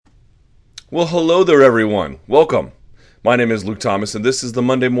Well, hello there, everyone. Welcome. My name is Luke Thomas, and this is the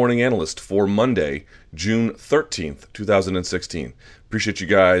Monday Morning Analyst for Monday, June 13th, 2016. Appreciate you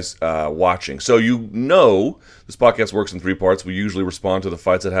guys watching. So you know this podcast works in three parts. We usually respond to the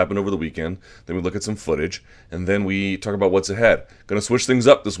fights that happened over the weekend, then we look at some footage, and then we talk about what's ahead. Going to switch things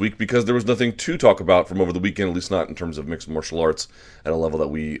up this week because there was nothing to talk about from over the weekend, at least not in terms of mixed martial arts at a level that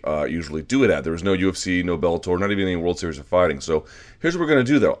we usually do it at. There was no UFC, no Bellator, not even any World Series of Fighting. So here's what we're going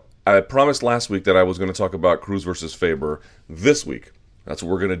to do, though. I promised last week that I was going to talk about Cruz versus Faber this week. That's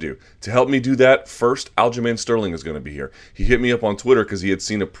what we're going to do. To help me do that, first, Aljamain Sterling is going to be here. He hit me up on Twitter because he had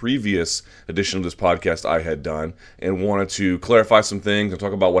seen a previous edition of this podcast I had done and wanted to clarify some things and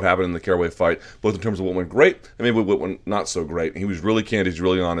talk about what happened in the Caraway fight, both in terms of what went great and maybe what went not so great. And he was really candid. He's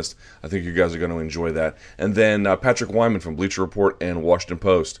really honest. I think you guys are going to enjoy that. And then Patrick Wyman from Bleacher Report and Washington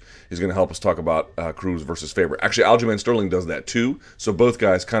Post is going to help us talk about Cruz versus Faber. Actually, Aljamain Sterling does that too, so both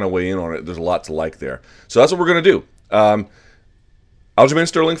guys kind of weigh in on it. There's a lot to like there. So that's what we're going to do. Aljamain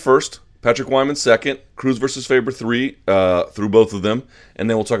Sterling first, Patrick Wyman second, Cruz versus Faber through both of them, and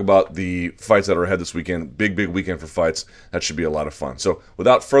then we'll talk about the fights that are ahead this weekend. Big weekend for fights. That should be a lot of fun. So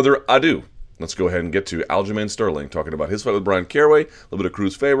without further ado, let's go ahead and get to Aljamain Sterling, talking about his fight with Bryan Caraway, a little bit of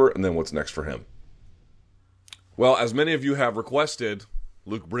Cruz-Faber, and then what's next for him. Well, as many of you have requested,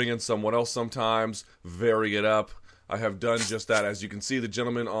 Luke, bring in someone else sometimes, vary it up. I have done just that. As you can see, the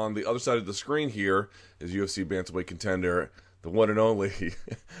gentleman on the other side of the screen here is UFC bantamweight contender, the one and only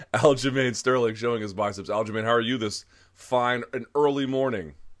Aljamain Sterling, showing his biceps. Aljamain, how are you this fine and early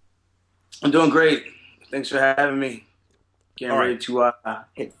morning? I'm doing great. Thanks for having me. Getting ready to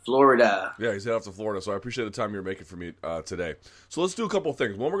hit Florida. Yeah, he's headed off to Florida, so I appreciate the time you're making for me today. So let's do a couple of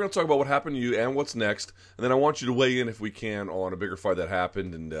things. One, we're going to talk about what happened to you and what's next, and then I want you to weigh in, if we can, on a bigger fight that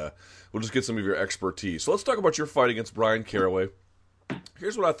happened, and we'll just get some of your expertise. So let's talk about your fight against Bryan Caraway.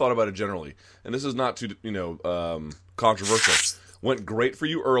 Here's what I thought about it generally, and this is not too, controversial. Went great for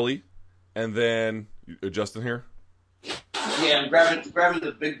you early, and then Justin here. Yeah, I'm grabbing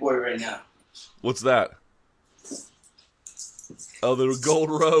the big boy right now. What's that? Oh, the gold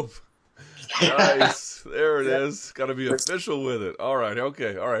rope. Nice. There it is. Got to be official with it. All right.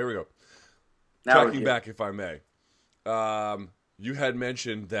 Okay. All right. Here we go. Tracking back, if I may. You had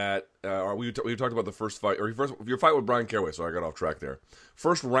mentioned that, we talked about the first fight, or your fight with Bryan Caraway, so I got off track there.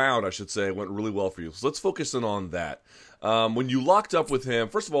 First round, I should say, went really well for you. So let's focus in on that. When you locked up with him,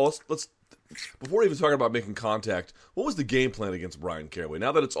 first of all, let's before even talking about making contact, what was the game plan against Bryan Caraway?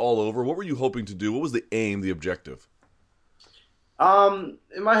 Now that it's all over, what were you hoping to do? What was the aim, the objective? In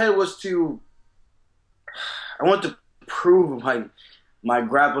my head was I wanted to prove my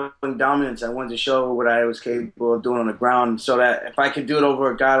grappling dominance. I wanted to show what I was capable of doing on the ground, so that if I could do it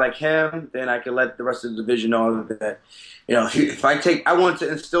over a guy like him, then I could let the rest of the division know that, I wanted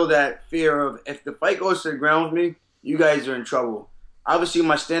to instill that fear of, if the fight goes to the ground with me, you guys are in trouble. Obviously,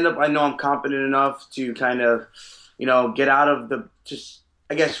 my stand-up, I know I'm competent enough to kind of, get out of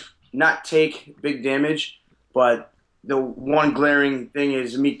not take big damage, but the one glaring thing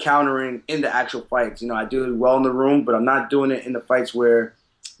is me countering in the actual fights. I do well in the room, but I'm not doing it in the fights where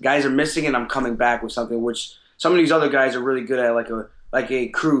guys are missing and I'm coming back with something, which some of these other guys are really good at, like a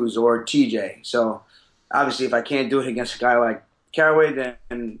Cruz or TJ. So obviously, if I can't do it against a guy like Caraway,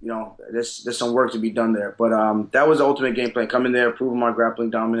 then there's some work to be done there. But that was the ultimate game plan: come in there, prove my grappling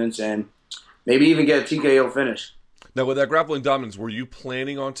dominance, and maybe even get a TKO finish. Now, with that grappling dominance, were you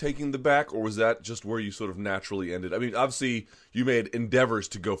planning on taking the back, or was that just where you sort of naturally ended? I mean, obviously, you made endeavors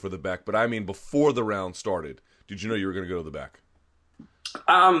to go for the back, but I mean, before the round started, did you know you were going to go to the back?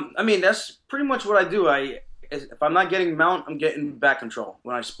 That's pretty much what I do. If I'm not getting mount, I'm getting back control.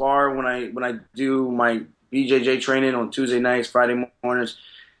 When I spar, when I do my BJJ training on Tuesday nights, Friday mornings.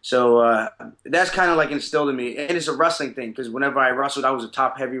 So that's kind of like instilled in me. And it's a wrestling thing, because whenever I wrestled, I was a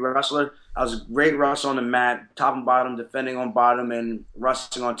top-heavy wrestler. I was a great wrestler on the mat, top and bottom, defending on bottom, and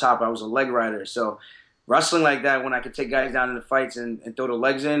wrestling on top. I was a leg rider. So wrestling like that, when I could take guys down in the fights and throw the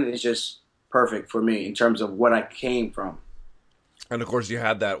legs in, is just perfect for me in terms of what I came from. And, of course, you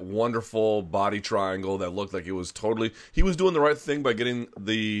had that wonderful body triangle that looked like it was totally – he was doing the right thing by getting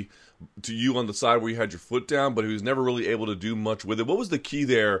to you on the side where you had your foot down, but he was never really able to do much with it. What was the key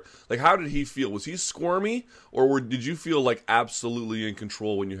there? Like, how did he feel? Was he squirmy, or did you feel like absolutely in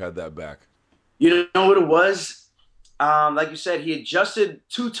control when you had that back? You know what it was? Like you said, he adjusted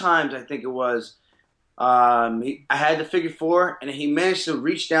 2 times, I think it was. I had the figure 4, and he managed to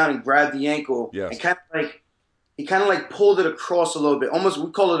reach down and grab the ankle. Yes. And he kind of like pulled it across a little bit. Almost, we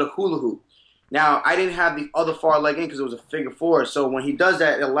call it a hula hoop. Now, I didn't have the other far leg in because it was a figure 4. So when he does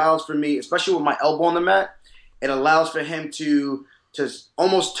that, it allows for me, especially with my elbow on the mat, it allows for him to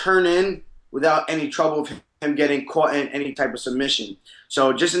almost turn in without any trouble of him getting caught in any type of submission.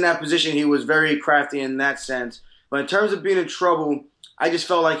 So just in that position, he was very crafty in that sense. But in terms of being in trouble, I just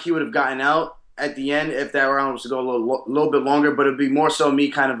felt like he would have gotten out at the end if that round was to go a little bit longer. But it'd be more so me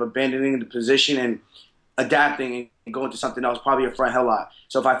kind of abandoning the position and adapting and going to something else, probably a front headlock.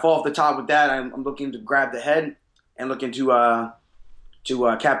 So if I fall off the top with that, I'm looking to grab the head and looking to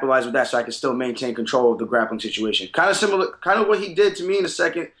capitalize with that, so I can still maintain control of the grappling situation. Kind of similar, kind of what he did to me in the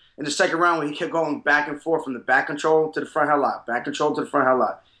second round, when he kept going back and forth from the back control to the front headlock, back control to the front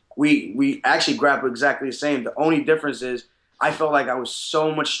headlock. We actually grappled exactly the same. The only difference is I felt like I was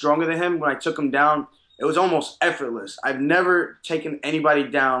so much stronger than him. When I took him down, it was almost effortless. I've never taken anybody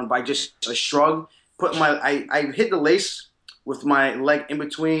down by just a shrug. I hit the lace with my leg in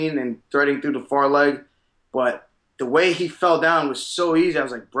between and threading through the far leg, but the way he fell down was so easy. I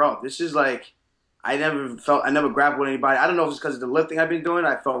was like, bro, this is like, I never grappled with anybody. I don't know if it's because of the lifting I've been doing.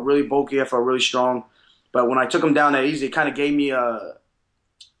 I felt really bulky. I felt really strong. But when I took him down that easy, it kind of gave me I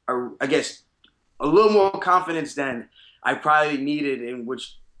guess, a little more confidence than I probably needed, in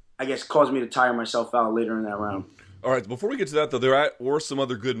which I guess caused me to tire myself out later in that round. All right, before we get to that, though, there were some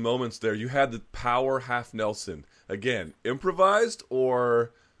other good moments there. You had the power half Nelson. Again, improvised,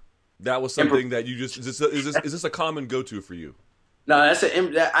 or that was something that you just is this a common go-to for you? No, I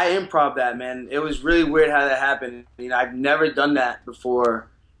improv that, man. It was really weird how that happened. You know, I've never done that before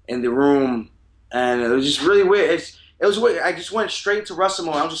in the room, and it was just really weird. It was weird. I just went straight to Russell.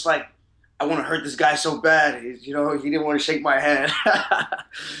 I was just like, I want to hurt this guy so bad. He didn't want to shake my hand.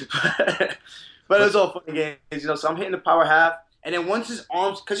 But it was all funny games, So I'm hitting the power half, and then once his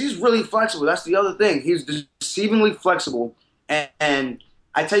arms, because he's really flexible. That's the other thing. He's deceivingly flexible, and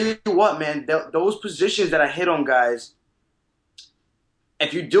I tell you what, man, those positions that I hit on guys,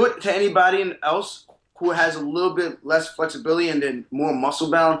 if you do it to anybody else who has a little bit less flexibility and then more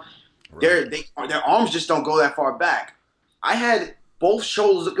muscle bound, right, their arms just don't go that far back. I had both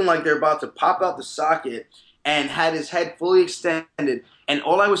shoulders looking like they're about to pop out the socket and had his head fully extended. And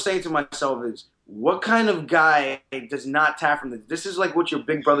all I was saying to myself is, what kind of guy does not tap from this? This is like what your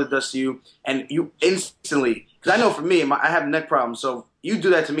big brother does to you, and you instantly, because I know for me, I have neck problems, so you do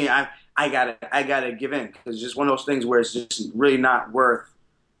that to me, I gotta give in, because it's just one of those things where it's just really not worth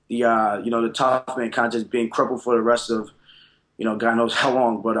the tough man contest being crippled for the rest of, God knows how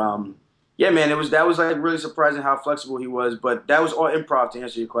long. But yeah, man, that was like really surprising how flexible he was. But that was all improv, to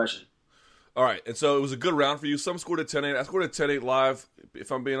answer your question. All right, and so it was a good round for you. Some scored at 10-8. I scored at 10-8 live.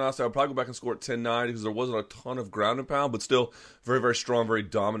 If I'm being honest, I would probably go back and score at 10-9 because there wasn't a ton of ground and pound, but still very, very strong, very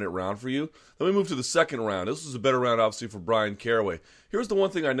dominant round for you. Then we move to the second round. This was a better round, obviously, for Bryan Caraway. Here's the one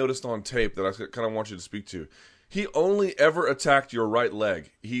thing I noticed on tape that I kind of want you to speak to. He only ever attacked your right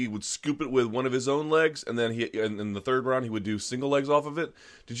leg. He would scoop it with one of his own legs, and then in the third round, he would do single legs off of it.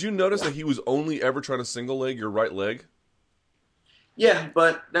 Did you notice that he was only ever trying to single leg your right leg? Yeah,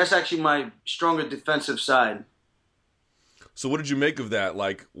 but that's actually my stronger defensive side. So what did you make of that?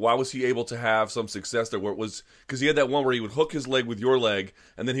 Like, why was he able to have some success there? Where it was, because he had that one where he would hook his leg with your leg,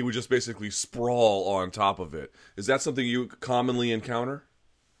 and then he would just basically sprawl on top of it. Is that something you commonly encounter?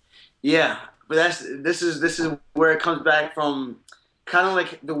 Yeah, but this is where it comes back from, kind of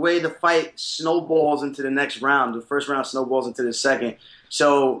like the way the fight snowballs into the next round. The first round snowballs into the second.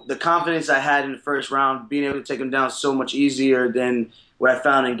 So the confidence I had in the first round, being able to take him down so much easier than what I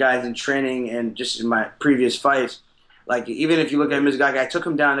found in guys in training and just in my previous fights. Like, even if you look at him as a guy, I took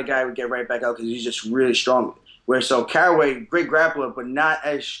him down, the guy would get right back out because he's just really strong. So Caraway, great grappler, but not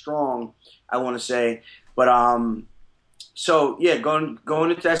as strong, I want to say. But so yeah, going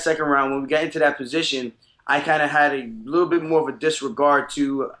into that second round, when we got into that position, I kind of had a little bit more of a disregard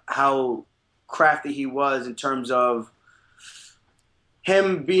to how crafty he was in terms of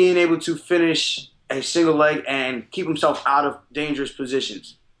him being able to finish a single leg and keep himself out of dangerous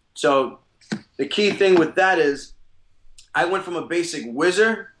positions. So the key thing with that is I went from a basic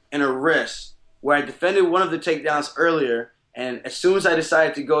whizzer and a wrist, where I defended one of the takedowns earlier, and as soon as I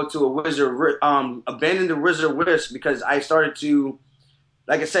decided to go to a whizzer, abandon the whizzer wrist because I started to,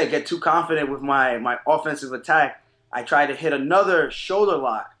 like I said, get too confident with my offensive attack, I tried to hit another shoulder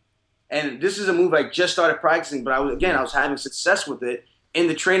lock. And this is a move I just started practicing, but I was having success with it in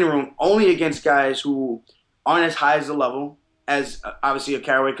the training room, only against guys who aren't as high as the level as obviously a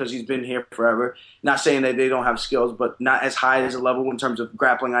Caraway, because he's been here forever. Not saying that they don't have skills, but not as high as a level in terms of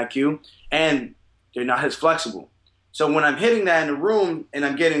grappling IQ, and they're not as flexible. So when I'm hitting that in the room and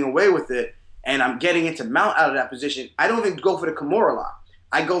I'm getting away with it and I'm getting into mount out of that position, I don't even go for the Kimura lock.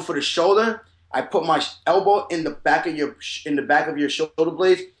 I go for the shoulder. I put my elbow in the back of your shoulder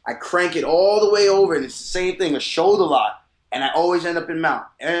blades. I crank it all the way over, and it's the same thing, a shoulder lock. and I always end up in mount.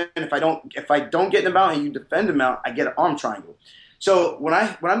 And if I don't get in the mount and you defend the mount, I get an arm triangle. So when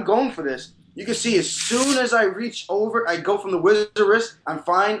I'm going for this, you can see as soon as I reach over, I go from the wizard wrist, I'm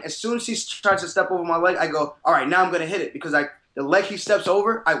fine. As soon as he tries to step over my leg, I go, all right, now I'm going to hit it. Because the leg he steps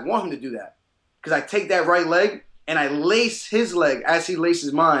over, I want him to do that. Because I take that right leg and I lace his leg as he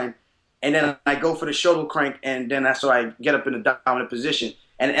laces mine. And then I go for the shoulder crank, and then that's how I get up in a dominant position.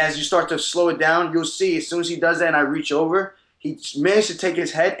 And as you start to slow it down, you'll see as soon as he does that and I reach over, he managed to take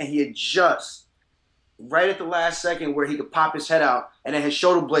his head and he adjusts right at the last second where he could pop his head out, and then his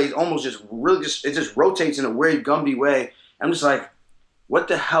shoulder blade almost just rotates in a weird Gumby way. I'm just like, what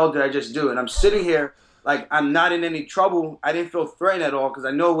the hell did I just do? And I'm sitting here like I'm not in any trouble. I didn't feel threatened at all because I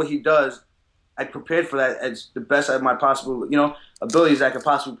know what he does. I prepared for that as the best of my possible, abilities I could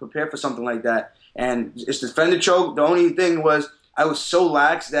possibly prepare for something like that. And it's defend the choke. The only thing was I was so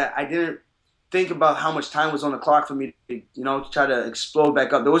lax that I didn't think about how much time was on the clock for me to, try to explode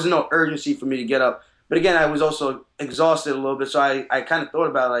back up. There wasn't no urgency for me to get up. But again, I was also exhausted a little bit, so I kind of thought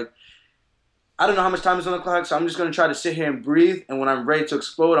about it, like, I don't know how much time is on the clock, so I'm just going to try to sit here and breathe, and when I'm ready to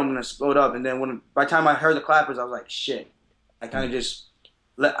explode, I'm going to explode up. And then by the time I heard the clappers, I was like, shit. I kind of just,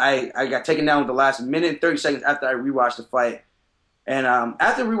 I got taken down with the last minute and 30 seconds after I rewatched the fight. And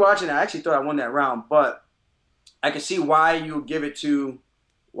after rewatching it, I actually thought I won that round, but I can see why you give it to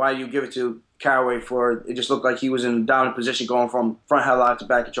Caraway for it. Just looked like he was in a dominant position going from front headlock to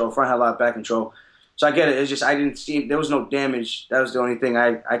back control, front headlock, back control. So I get it. It's just I didn't see – there was no damage. That was the only thing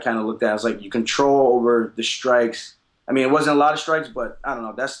I kind of looked at. I was like, you control over the strikes. I mean, it wasn't a lot of strikes, but I don't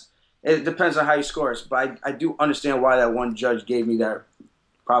know. It depends on how you score it. But I do understand why that one judge gave me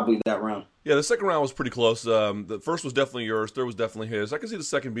probably that round. Yeah, the second round was pretty close. The first was definitely yours. Third was definitely his. I can see the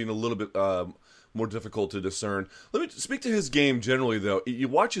second being a little bit more difficult to discern. Let me speak to his game generally, though. You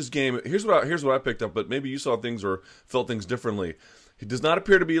watch his game. Here's what I picked up, but maybe you saw things or felt things differently. He does not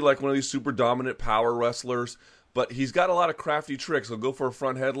appear to be like one of these super dominant power wrestlers, but he's got a lot of crafty tricks. He'll go for a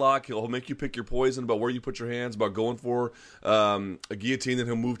front headlock. He'll make you pick your poison about where you put your hands, about going for a guillotine, then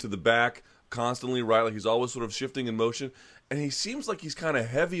he'll move to the back constantly, right? Like he's always sort of shifting in motion. And he seems like he's kind of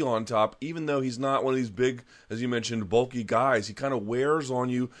heavy on top, even though he's not one of these big, as you mentioned, bulky guys. He kind of wears on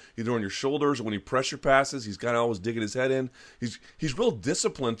you, either on your shoulders or when he pressure passes. He's kind of always digging his head in. He's real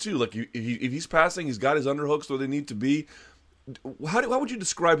disciplined, too. Like if he's passing, he's got his underhooks where they need to be. How would you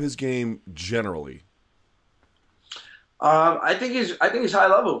describe his game generally? I think he's high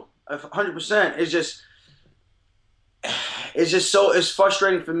level, 100%. It's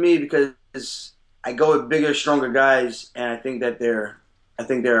frustrating for me because I go with bigger, stronger guys, and I think they're I'm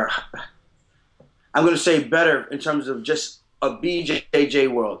going to say better in terms of just a BJJ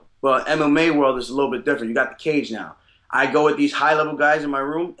world. But MMA world is a little bit different. You got the cage now. I go with these high level guys in my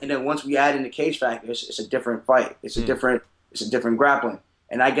room, and then once we add in the cage factor, it's a different fight. It's a different grappling.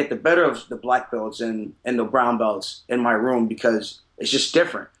 And I get the better of the black belts and the brown belts in my room because it's just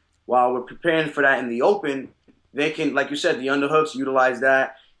different. While we're preparing for that in the open, they can, like you said, the underhooks, utilize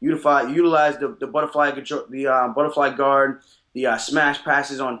that. Utilize the butterfly control, the butterfly guard, the smash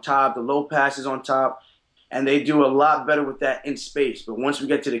passes on top, the low passes on top, and they do a lot better with that in space. But once we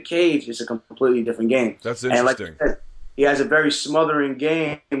get to the cage, it's a completely different game. That's interesting. And like I said, he has a very smothering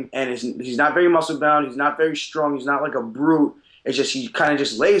game, and he's not very muscle bound. He's not very strong. He's not like a brute. It's just he kind of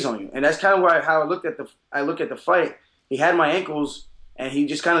just lays on you, and that's kind of how I look at the fight. He had my ankles, and he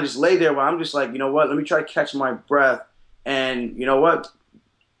just kind of just lay there. Where I'm just like, you know what? Let me try to catch my breath, and you know what?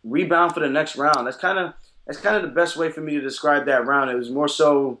 Rebound for the next round. That's kind of the best way for me to describe that round. It was more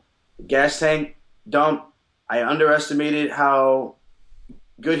so gas tank dump. I underestimated how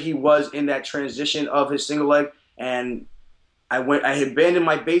good he was in that transition of his single leg, and I abandoned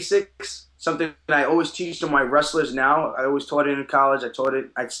my basics. Something that I always teach to my wrestlers now. I always taught it in college.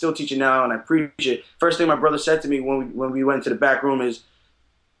 I still teach it now, and I preach it. First thing my brother said to me when we went to the back room is,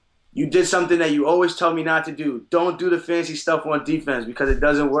 you did something that you always tell me not to do. Don't do the fancy stuff on defense because it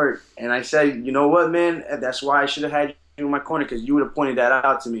doesn't work. And I said, you know what, man? That's why I should have had you in my corner because you would have pointed that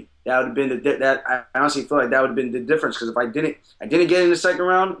out to me. That would have been I honestly feel like that would have been the difference because if I didn't get in the second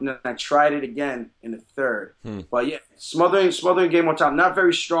round, and then I tried it again in the third. But yeah, smothering game on top, not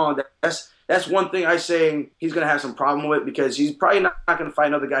very strong. That's one thing I say he's going to have some problem with because he's probably not going to fight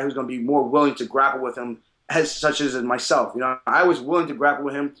another guy who's going to be more willing to grapple with him such as myself. I was willing to grapple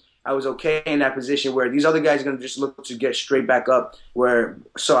with him. I was okay in that position where these other guys are going to just look to get straight back up.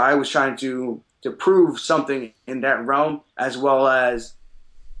 So I was trying to prove something in that realm as well as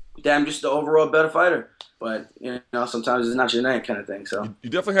that I'm just the overall better fighter. But, sometimes it's not your night kind of thing. So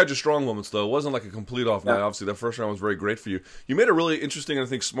You definitely had your strong moments, though. It wasn't like a complete off night. Obviously, that first round was very great for you. You made a really interesting and I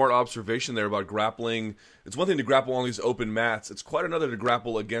think smart observation there about grappling. It's one thing to grapple on these open mats. It's quite another to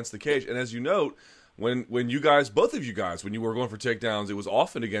grapple against the cage. And as you note, when you guys, both of you guys, when you were going for takedowns, it was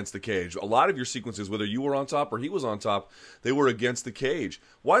often against the cage. A lot of your sequences, whether you were on top or he was on top, they were against the cage.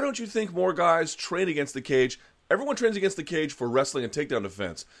 Why don't you think more guys train against the cage? Everyone trains against the cage for wrestling and takedown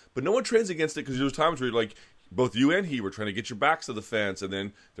defense, but no one trains against it because there's times where like both you and he were trying to get your backs to the fence, and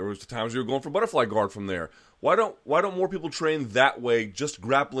then there was times you were going for butterfly guard from there. Why don't more people train that way, just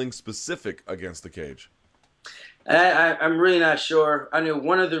grappling specific against the cage? I'm really not sure. I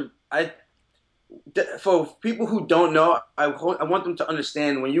mean, for people who don't know, I want them to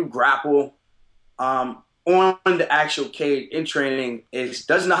understand when you grapple on the actual cage in training, it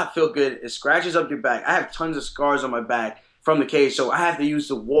does not feel good. It scratches up your back. I have tons of scars on my back from the cage, so I have to use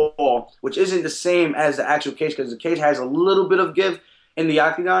the wall, which isn't the same as the actual cage because the cage has a little bit of give in the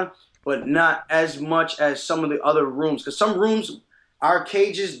octagon, but not as much as some of the other rooms. Because some rooms, our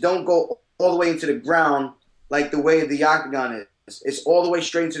cages don't go all the way into the ground like the way the octagon is. It's all the way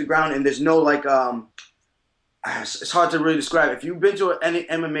straight into the ground, and there's no like it's hard to really describe. If you've been to any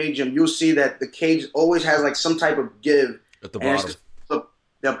MMA gym, you'll see that the cage always has like some type of give at the bottom.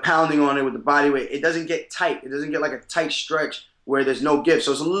 They're pounding on it with the body weight. It doesn't get tight. It doesn't get like a tight stretch where there's no give.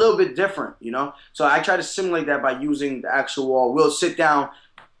 So it's a little bit different, So I try to simulate that by using the actual wall. We'll sit down.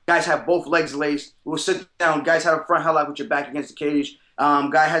 Guys have both legs laced. We'll sit down. Guys have a front headlock with your back against the cage.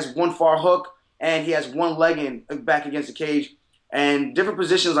 Guy has one far hook, and he has one leg in back against the cage, and different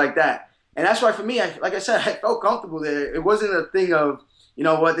positions like that. And that's why for me, like I said, I felt comfortable there. It wasn't a thing of,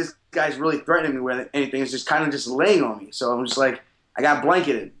 this guy's really threatening me with anything. It's just kind of just laying on me. So I'm just like, I got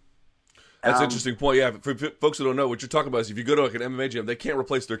blanketed. That's an interesting point. Yeah, for folks who don't know, what you're talking about is if you go to like an MMA gym, they can't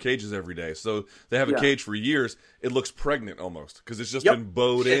replace their cages every day. So they have a cage for years. It looks pregnant almost because it's just been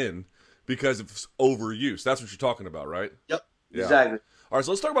bowed in because of overuse. That's what you're talking about, right? Yep, yeah. Exactly. All right,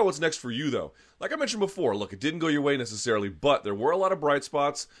 so let's talk about what's next for you, though. Like I mentioned before, look, it didn't go your way necessarily, but there were a lot of bright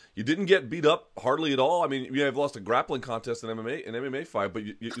spots. You didn't get beat up hardly at all. I mean, you may have lost a grappling contest in an MMA fight, but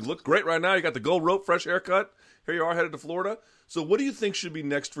you look great right now. You got the gold rope, fresh haircut. Here you are headed to Florida. So what do you think should be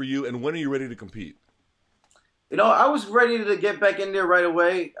next for you, and when are you ready to compete? I was ready to get back in there right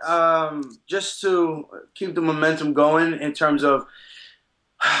away just to keep the momentum going in terms of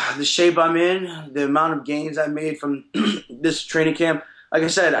the shape I'm in, the amount of gains I made from this training camp. Like I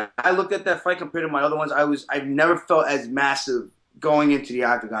said, I looked at that fight compared to my other ones. I've never felt as massive going into the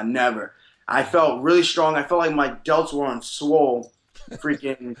octagon. Never. I felt really strong. I felt like my delts were on swole.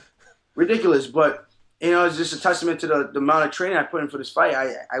 Freaking ridiculous. But, it's just a testament to the amount of training I put in for this fight.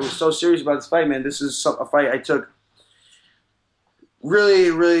 I was so serious about this fight, man. This is a fight I took really,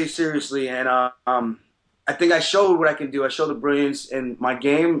 really seriously. And I think I showed what I can do. I showed the brilliance in my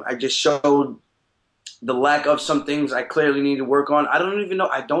game. I just showed the lack of some things I clearly need to work on. I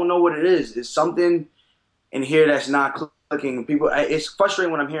don't know what it is. It's something in here that's not clicking. It's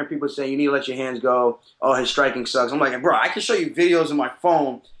frustrating when I'm hearing people say you need to let your hands go. Oh, his striking sucks. I'm like, bro, I can show you videos on my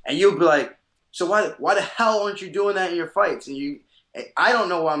phone, and you'll be like, so why the hell aren't you doing that in your fights? And I don't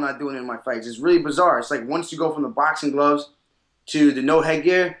know why I'm not doing it in my fights. It's really bizarre. It's like once you go from the boxing gloves to the no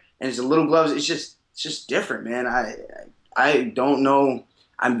headgear and it's the little gloves, it's just different, man. I don't know.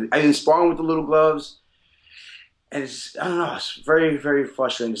 I've been sparring with the little gloves. And I don't know. It's very, very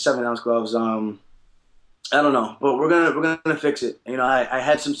frustrating. The 7-ounce gloves. I don't know, but we're gonna fix it. I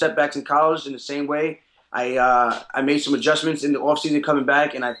had some setbacks in college in the same way. I made some adjustments in the offseason coming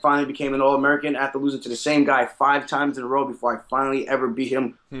back, and I finally became an All-American after losing to the same guy 5 times in a row before I finally ever beat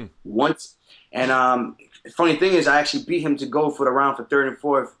him once. And the funny thing is, I actually beat him to go for the round for 3rd and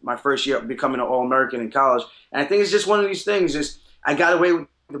 4th my first year becoming an All-American in college. And I think it's just one of these things. I got away with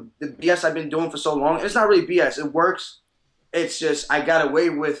the BS I've been doing for so long. And it's not really BS. It works. It's just I got away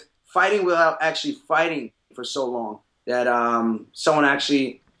with fighting without actually fighting for so long that someone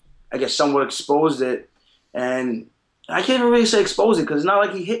actually, I guess, somewhat exposed it. And I can't even really say expose it because it's not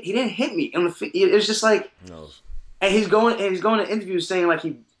like he didn't hit me. It was just like, no. And he's going to interviews saying like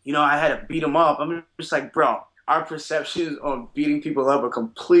I had to beat him up. I'm just like, bro, our perceptions on beating people up are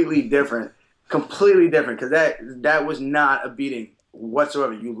completely different because that was not a beating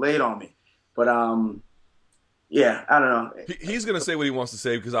whatsoever. You laid on me. But yeah, I don't know. He's going to say what he wants to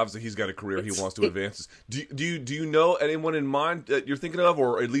say because obviously he's got a career he wants to advance. Do you know anyone in mind that you're thinking of,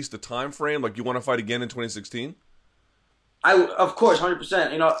 or at least a time frame? Like you want to fight again in 2016? Of course,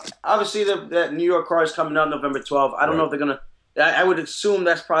 100%. Obviously that New York card is coming up November 12th. I don't know if they're going to. I would assume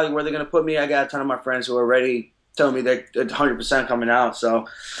that's probably where they're going to put me. I got a ton of my friends who are already telling me they're 100% coming out. So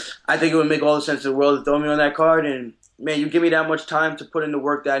I think it would make all the sense in the world to throw me on that card. And, man, you give me that much time to put in the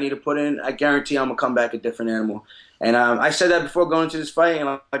work that I need to put in, I guarantee I'm going to come back a different animal. And I said that before going into this fight. And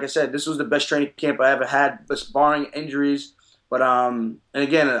like I said, this was the best training camp I ever had, just barring injuries. But, and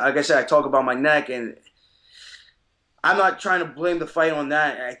again, like I said, I talk about my neck. And I'm not trying to blame the fight on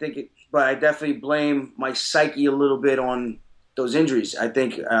that. But I definitely blame my psyche a little bit on those injuries. I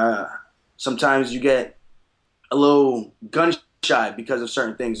think sometimes you get a little gun shy because of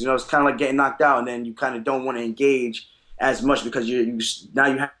certain things. It's kind of like getting knocked out, and then you kind of don't want to engage as much because now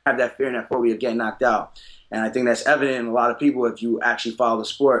you have that fear and that phobia of getting knocked out. And I think that's evident in a lot of people if you actually follow the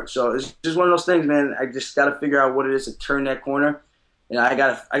sport. So it's just one of those things, man. I just got to figure out what it is to turn that corner. I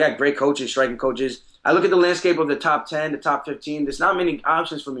got great coaches, striking coaches. I look at the landscape of the top 10, the top 15. There's not many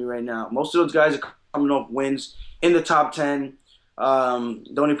options for me right now. Most of those guys are coming off wins in the top 10.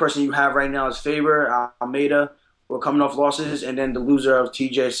 The only person you have right now is Faber, Almeida, who are coming off losses, and then the loser of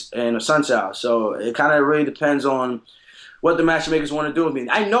TJ and Sunsao. So it kind of really depends on what the matchmakers want to do with me.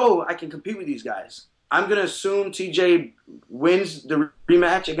 I know I can compete with these guys. I'm going to assume TJ wins the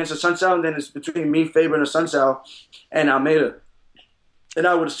rematch against Sunsao, and then it's between me, Faber, and Sunsao, and Almeida. And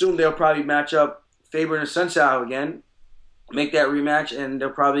I would assume they'll probably match up Faber and Sunsao again, make that rematch, and they'll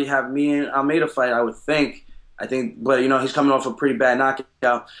probably have me and Almeida fight, I would think. But he's coming off a pretty bad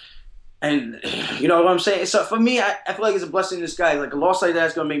knockout. And you know what I'm saying? So for me, I feel like it's a blessing in disguise. Like a loss like that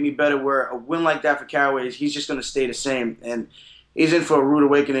is going to make me better, where a win like that for Caraway, he's just going to stay the same. And he's in for a rude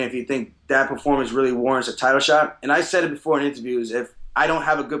awakening if you think that performance really warrants a title shot. And I said it before in interviews, if I don't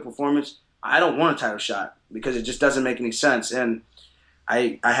have a good performance, I don't want a title shot because it just doesn't make any sense. And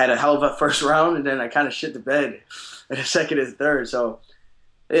I had a hell of a first round, and then I kind of shit the bed in the second and third. So,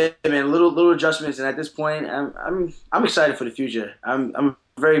 man, little adjustments. And at this point, I'm excited for the future. I'm a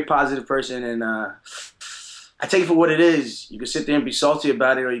very positive person, and I take it for what it is. You can sit there and be salty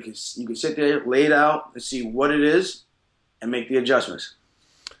about it, or you can sit there, lay it out, and see what it is, and make the adjustments.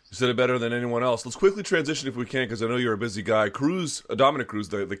 You said it better than anyone else. Let's quickly transition if we can, because I know you're a busy guy. Dominick Cruz,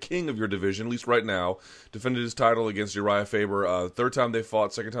 the king of your division, at least right now, defended his title against Urijah Faber. Third time they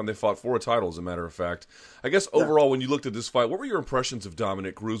fought, second time they fought for a title, as a matter of fact. I guess overall, when you looked at this fight, what were your impressions of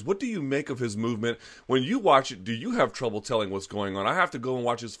Dominick Cruz? What do you make of his movement? When you watch it, do you have trouble telling what's going on? I have to go and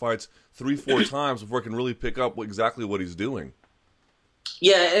watch his fights 3-4 times before I can really pick up exactly what he's doing.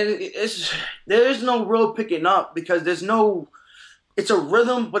 Yeah, and there is no real picking up because there's no... It's a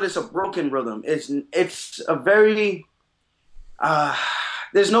rhythm, but it's a broken rhythm. It's a very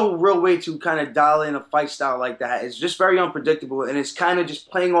there's no real way to kind of dial in a fight style like that. It's just very unpredictable, and it's kind of just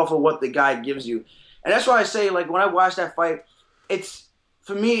playing off of what the guy gives you. And that's why I say, like, when I watch that fight,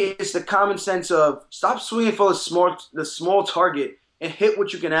 for me, it's the common sense of stop swinging for the small target and hit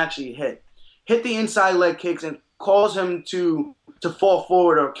what you can actually hit. Hit the inside leg kicks and cause him to fall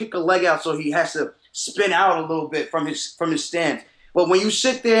forward or kick a leg out so he has to spin out a little bit from his stance. But when you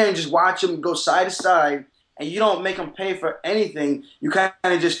sit there and just watch him go side to side and you don't make him pay for anything, you kind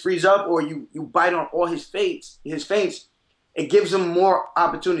of just freeze up or you bite on all his feints, it gives him more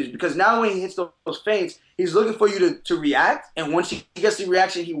opportunities. Because now when he hits those feints, he's looking for you to react. And once he gets the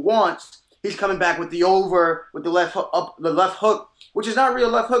reaction he wants, he's coming back with the left hook, which is not really a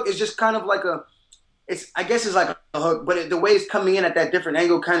left hook. It's just kind of like I guess it's like a hook, but the way it's coming in at that different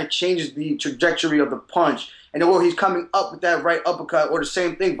angle kind of changes the trajectory of the punch. And the way he's coming up with that right uppercut, or the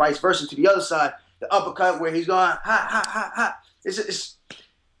same thing, vice versa to the other side, the uppercut where he's going ha ha ha ha.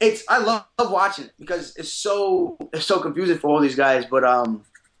 I love watching it because it's so confusing for all these guys. But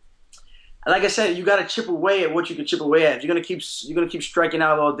like I said, you got to chip away at what you can chip away at. If you're gonna keep striking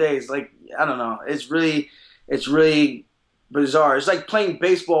out all day. It's like, I don't know. It's really bizarre. It's like playing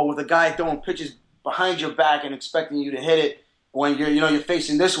baseball with a guy throwing pitches behind your back and expecting you to hit it when you're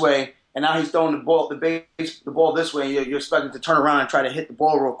facing this way. And now he's throwing the ball this way. You're expecting to turn around and try to hit the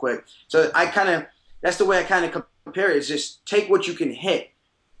ball real quick. So that's the way I kind of compare it. Is just take what you can hit.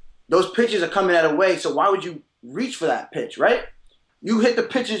 Those pitches are coming out of the way, so why would you reach for that pitch, right? You hit the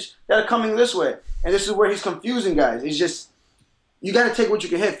pitches that are coming this way. And this is where he's confusing guys. It's just, you got to take what you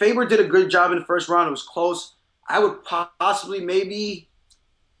can hit. Faber did a good job in the first round. It was close. I would possibly maybe,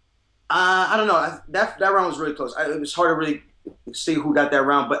 I don't know. That round was really close. It was hard to really see who got that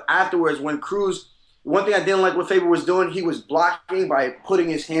round. But afterwards, when Cruz, one thing I didn't like what Faber was doing, he was blocking by putting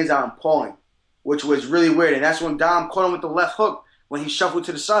his hands out and pulling, which was really weird. And that's when Dom caught him with the left hook when he shuffled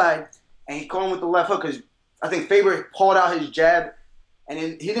to the side, and he caught him with the left hook because I think Faber pulled out his jab, and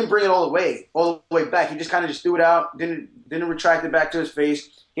he didn't bring it all the way back. He just kind of just threw it out, didn't retract it back to his face.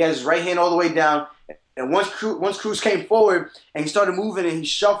 He had his right hand all the way down, And once Cruz came forward and he started moving and he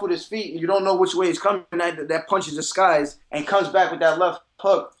shuffled his feet, and you don't know which way he's coming, that punch is disguised and comes back with that left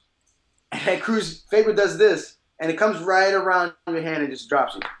hook. And Faber does this, and it comes right around your hand and just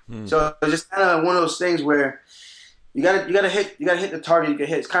drops you. So it's just kind of one of those things where you gotta hit the target you can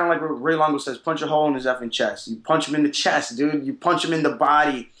hit. It's kind of like what Ray Longo says: punch a hole in his effing chest. You punch him in the chest, dude. You punch him in the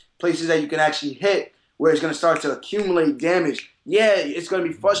body, places that you can actually hit, where it's gonna start to accumulate damage. Yeah, it's gonna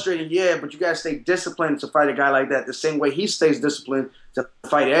be frustrating. Yeah, but you gotta stay disciplined to fight a guy like that. The same way he stays disciplined to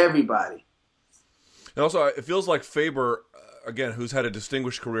fight everybody. And also, it feels like Faber, again, who's had a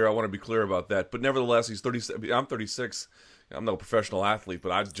distinguished career. I want to be clear about that. But nevertheless, he's 37. I'm 36. I'm no professional athlete,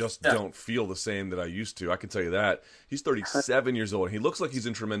 but I just don't feel the same that I used to. I can tell you that. He's 37 years old. He looks like he's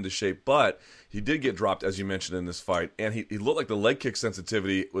in tremendous shape, but he did get dropped, as you mentioned, in this fight. And he looked like the leg kick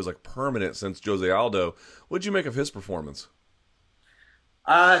sensitivity was like permanent since Jose Aldo. What did you make of his performance?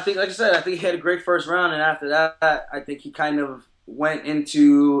 I think, like I said, I think he had a great first round. And after that, I think he kind of went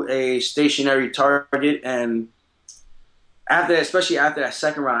into a stationary target. And especially after that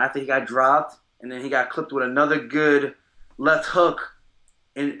second round, after he got dropped, and then he got clipped with another good left hook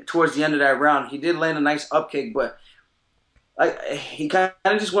towards the end of that round. He did land a nice up kick, but he kind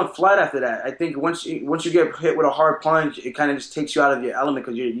of just went flat after that. I think once you get hit with a hard punch, it kind of just takes you out of your element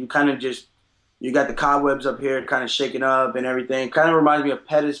because you kind of just, you got the cobwebs up here kind of shaking up and everything. Kind of reminds me of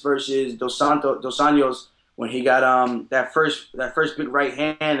Pettis versus Dos Anjos when he got that first big right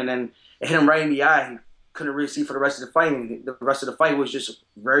hand, and then it hit him right in the eye. He couldn't really see for the rest of the fight, and the rest of the fight was just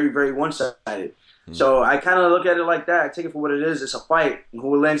very, very one-sided. So I kind of look at it like that. I take it for what it is. It's a fight.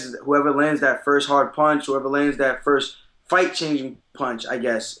 Whoever lands that first hard punch, whoever lands that first fight-changing punch, I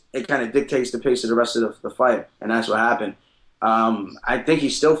guess, it kind of dictates the pace of the rest of the fight, and that's what happened. I think he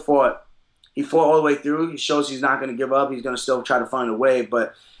still fought. He fought all the way through. He shows he's not going to give up. He's going to still try to find a way.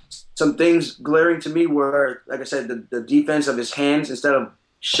 But some things glaring to me were, like I said, the defense of his hands instead of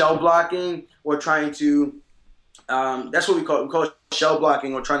shell blocking or trying to that's what we call it shell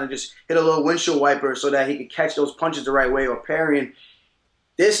blocking, or trying to just hit a little windshield wiper so that he could catch those punches the right way, or parrying.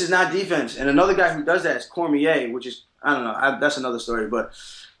 This is not defense. And another guy who does that is Cormier, which is, I don't know, that's another story. But,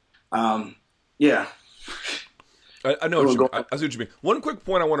 yeah. I know I see what you mean. One quick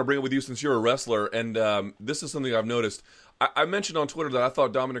point I want to bring up with you, since you're a wrestler, and this is something I've noticed. I mentioned on Twitter that I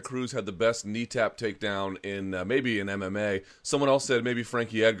thought Dominick Cruz had the best knee tap takedown in maybe in MMA. Someone else said maybe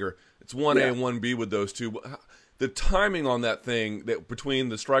Frankie Edgar. It's 1A and 1B with those two. The timing on that thing, between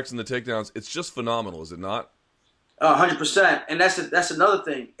the strikes and the takedowns, it's just phenomenal, is it not? 100%. And that's another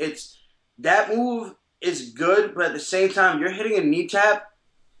thing. It's that move is good, but at the same time, you're hitting a knee tap,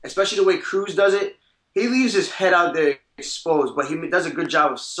 especially the way Cruz does it. He leaves his head out there exposed, but he does a good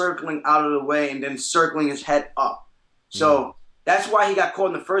job of circling out of the way and then circling his head up. So that's why he got caught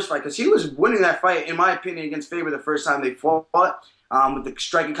in the first fight, because he was winning that fight, in my opinion, against Faber the first time they fought. With the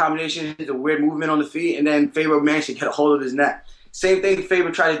striking combination, the weird movement on the feet, and then Faber managed to get a hold of his neck. Same thing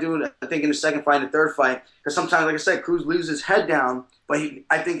Faber tried to do, I think, in the second fight and the third fight, because sometimes, like I said, Cruz leaves his head down, but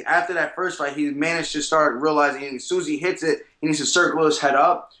I think after that first fight, he managed to start realizing as soon as he hits it, he needs to circle his head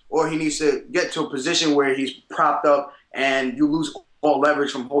up, or he needs to get to a position where he's propped up and you lose all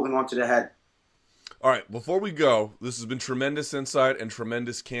leverage from holding onto the head. All right, before we go, this has been tremendous insight and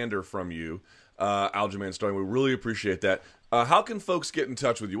tremendous candor from you, Aljamain Sterling. We really appreciate that. How can folks get in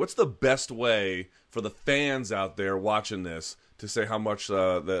touch with you? What's the best way for the fans out there watching this to say how much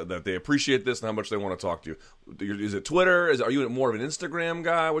that they appreciate this and how much they want to talk to you? Is it Twitter? Are you more of an Instagram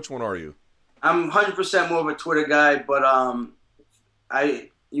guy? Which one are you? I'm 100% more of a Twitter guy, but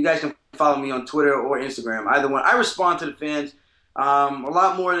you guys can follow me on Twitter or Instagram, either one. I respond to the fans a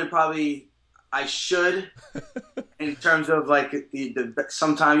lot more than probably I should, in terms of like the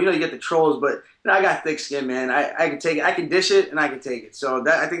sometimes, you get the trolls, but I got thick skin, man. I can take it. I can dish it and I can take it. So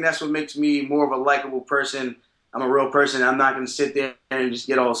I think that's what makes me more of a likable person. I'm a real person. I'm not going to sit there and just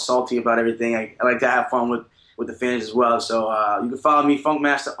get all salty about everything. I like to have fun with the fans as well. So you can follow me,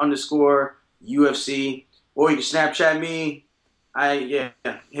 Funkmaster_UFC, or you can Snapchat me.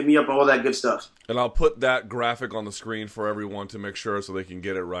 Hit me up on all that good stuff. And I'll put that graphic on the screen for everyone to make sure so they can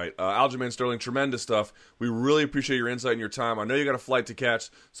get it right. Aljamain Sterling, tremendous stuff. We really appreciate your insight and your time. I know you got a flight to catch,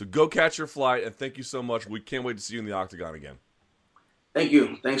 so go catch your flight, and thank you so much. We can't wait to see you in the octagon again. Thank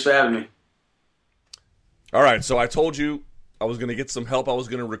you. Thanks for having me. All right, so I told you I was going to get some help. I was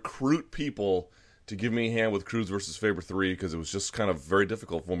going to recruit people to give me a hand with Cruz versus Faber 3 because it was just kind of very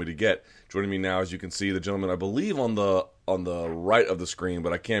difficult for me to get. Joining me now, as you can see, the gentleman I believe on the right of the screen,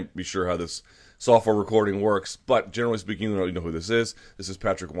 but I can't be sure how this software recording works. But generally speaking, you know who this is. This is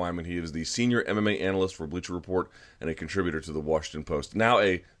Patrick Wyman. He is the senior MMA analyst for Bleacher Report and a contributor to the Washington Post. Now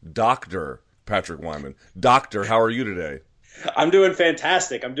a doctor Patrick Wyman. Doctor, how are you today? I'm doing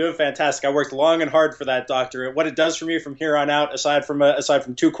fantastic. I worked long and hard for that doctorate. What it does for me from here on out, aside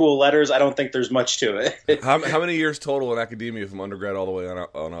from two cool letters, I don't think there's much to it. How many years total in academia from undergrad all the way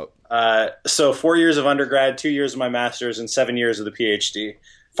on up? So 4 years of undergrad, 2 years of my master's, and 7 years of the PhD.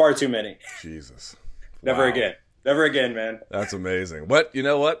 Far too many. Jesus. Never Wow. again. Never again, man. That's amazing. But you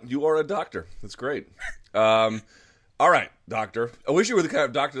know what? You are a doctor. That's great. All right, doctor. I wish you were the kind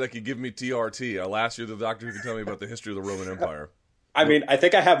of doctor that could give me TRT. Last year, the doctor who could tell me about the history of the Roman Empire. I mean, I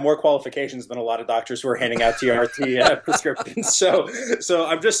think I have more qualifications than a lot of doctors who are handing out TRT prescriptions. So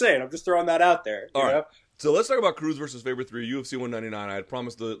I'm just saying. I'm just throwing that out there. All right. So let's talk about Cruz versus Faber 3, UFC 199. I had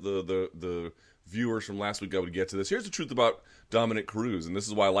promised the viewers from last week I would get to this. Here's the truth about Dominick Cruz, and this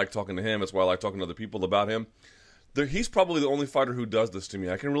is why I like talking to him. It's why I like talking to other people about him. He's probably the only fighter who does this to me.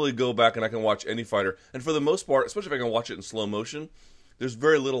 I can really go back and I can watch any fighter, and for the most part, especially if I can watch it in slow motion, there's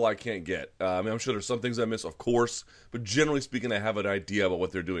very little I can't get. I mean, I'm sure there's some things I miss, of course, but generally speaking, I have an idea about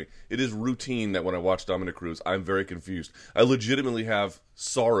what they're doing. It is routine that when I watch Dominick Cruz, I'm very confused. I legitimately have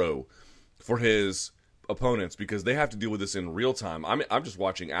sorrow for his opponents because they have to deal with this in real time. I'm just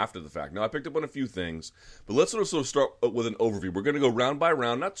watching after the fact. Now, I picked up on a few things, but let's sort of start with an overview. We're going to go round by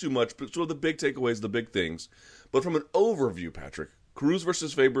round, not too much, but sort of the big takeaways, the big things. But from an overview, Patrick, Cruz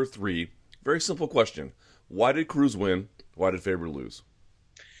versus Faber 3, very simple question. Why did Cruz win? Why did Faber lose?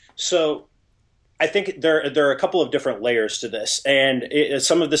 So I think there are a couple of different layers to this, and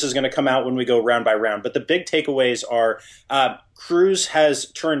some of this is going to come out when we go round by round. But the big takeaways are Cruz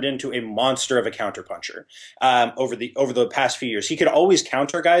has turned into a monster of a counterpuncher over the past few years. He could always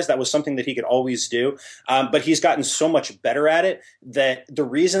counter guys. That was something that he could always do. But he's gotten so much better at it that the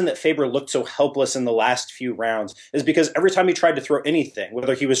reason that Faber looked so helpless in the last few rounds is because every time he tried to throw anything,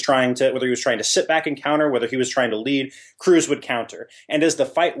 whether he was trying to sit back and counter, whether he was trying to lead, Cruz would counter. And as the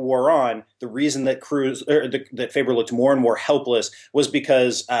fight wore on, the reason that that Faber looked more and more helpless was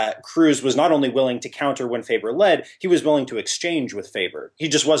because Cruz was not only willing to counter when Faber led, he was willing to exchange with Faber. He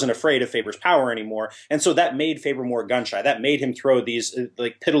just wasn't afraid of Faber's power anymore. And so that made Faber more gun-shy. That made him throw these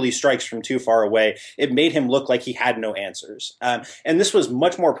like piddly strikes from too far away. It made him look like he had no answers. And this was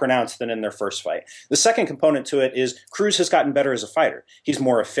much more pronounced than in their first fight. The second component to it is Cruz has gotten better as a fighter. He's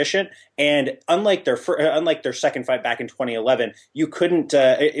more efficient. And unlike their second fight back in 2011,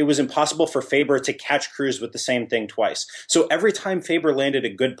 it was impossible for Faber to catch Cruz with the same thing twice. So every time Faber landed a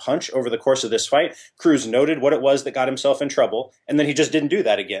good punch over the course of this fight, Cruz noted what it was that got himself in trouble, and then he just didn't do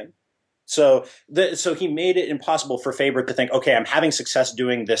that again. So he made it impossible for Faber to think, okay, I'm having success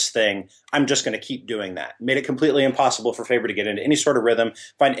doing this thing, I'm just going to keep doing that. Made it completely impossible for Faber to get into any sort of rhythm,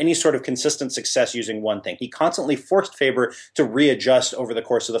 find any sort of consistent success using one thing. He constantly forced Faber to readjust over the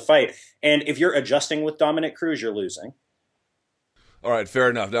course of the fight. And if you're adjusting with Dominick Cruz, you're losing. All right, fair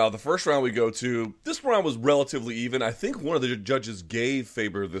enough. Now, the first round we go to, this round was relatively even. I think one of the judges gave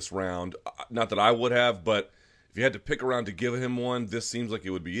Faber this round. Not that I would have, but if you had to pick a round to give him one, this seems like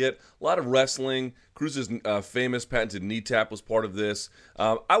it would be it. A lot of wrestling. Cruz's famous patented knee tap was part of this.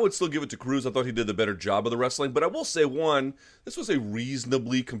 I would still give it to Cruz. I thought he did the better job of the wrestling. But I will say, one, this was a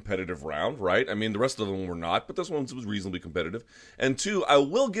reasonably competitive round, right? I mean, the rest of them were not, but this one was reasonably competitive. And two, I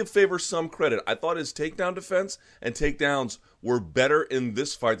will give Faber some credit. I thought his takedown defense and takedowns were better in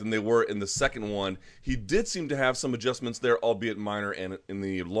this fight than they were in the second one. He did seem to have some adjustments there, albeit minor, and in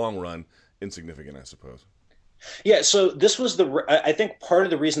the long run, insignificant, I suppose. Yeah, so this was I think part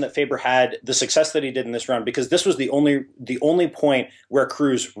of the reason that Faber had the success that he did in this round, because this was the only point where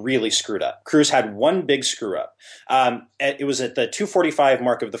Cruz really screwed up. Cruz had one big screw up. It was at the 245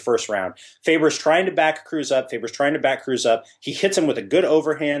 mark of the first round. Faber's trying to back Cruz up. He hits him with a good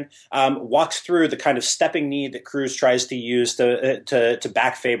overhand, walks through the kind of stepping knee that Cruz tries to use to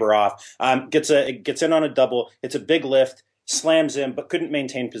back Faber off, gets in on a double. It's a big lift. Slams him, but couldn't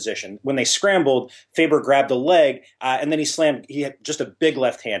maintain position. When they scrambled, Faber grabbed a leg, and then he had just a big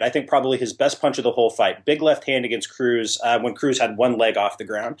left hand. I think probably his best punch of the whole fight. Big left hand against Cruz when Cruz had one leg off the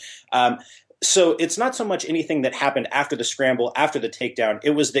ground. So it's not so much anything that happened after the scramble, after the takedown.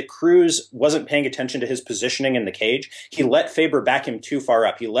 It was that Cruz wasn't paying attention to his positioning in the cage. He let Faber back him too far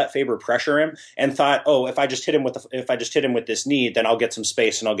up. He let Faber pressure him and thought, oh, if I just hit him with this knee, then I'll get some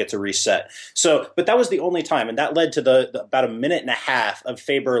space and I'll get to reset. So, but that was the only time, and that led to about a minute and a half of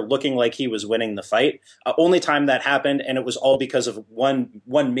Faber looking like he was winning the fight. Only time that happened, and it was all because of one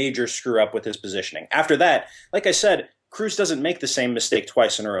major screw up with his positioning. After that, like I said, Cruz doesn't make the same mistake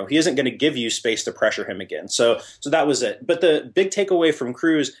twice in a row. He isn't going to give you space to pressure him again. So that was it. But the big takeaway from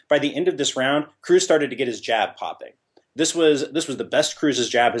Cruz, by the end of this round, Cruz started to get his jab popping. This was the best Cruz's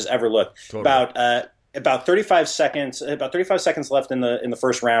jab has ever looked. Totally. About 35 seconds left in the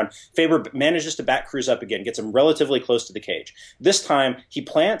first round. Faber manages to back Cruz up again, gets him relatively close to the cage. This time he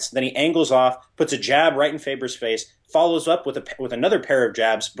plants, then he angles off, puts a jab right in Faber's face, follows up with another pair of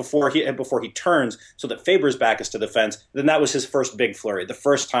jabs before he turns so that Faber's back is to the fence. Then that was his first big flurry. The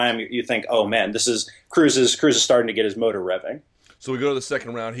first time you think, oh man, this is Cruz is starting to get his motor revving. So we go to the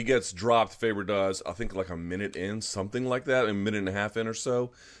second round. He gets dropped. Faber does, I think, like a minute in, something like that, a minute and a half in or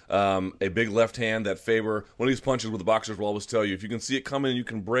so. A big left hand that Faber, one of these punches where the boxers will always tell you, if you can see it coming and you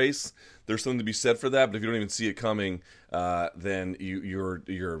can brace, there's something to be said for that. But if you don't even see it coming, then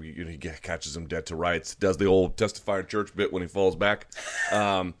he catches him dead to rights. Does the old testify in church bit when he falls back.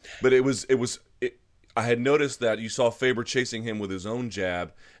 But I had noticed that you saw Faber chasing him with his own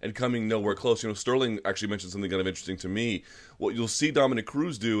jab and coming nowhere close. Sterling actually mentioned something kind of interesting to me. What you'll see Dominick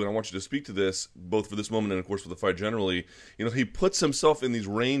Cruz do, and I want you to speak to this, both for this moment and, of course, for the fight generally, he puts himself in these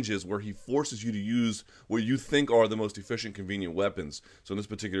ranges where he forces you to use what you think are the most efficient, convenient weapons. So in this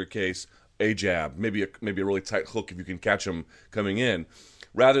particular case, a jab, maybe a really tight hook if you can catch him coming in,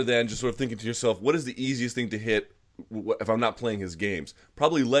 rather than just sort of thinking to yourself, what is the easiest thing to hit if I'm not playing his games?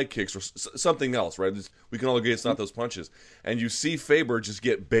 Probably leg kicks or something else, right? We can all agree it's not those punches. And you see Faber just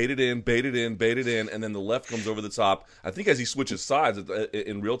get baited in, and then the left comes over the top. I think as he switches sides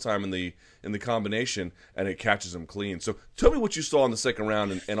in real time in the combination, and it catches him clean. So tell me what you saw in the second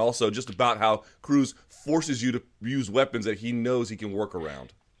round, and also just about how Cruz forces you to use weapons that he knows he can work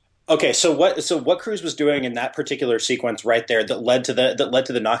around. Okay, so what Cruz was doing in that particular sequence right there that led to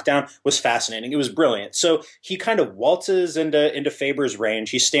the knockdown was fascinating. It was brilliant. So he kind of waltzes into Faber's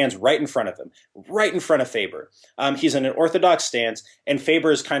range. He stands right in front of him, right in front of Faber. He's in an orthodox stance, and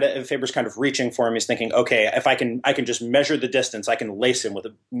Faber's kind of reaching for him. He's thinking, okay, if I can just measure the distance, I can lace him with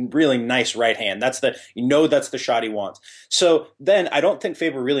a really nice right hand. That's the shot he wants. So then I don't think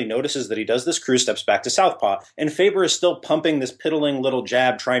Faber really notices that he does this. Cruz steps back to southpaw, and Faber is still pumping this piddling little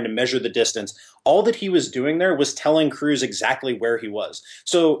jab, trying to measure the distance. All that he was doing there was telling Cruz exactly where he was.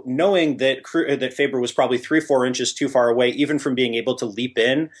 So knowing that Faber was probably 3-4 inches too far away, even from being able to leap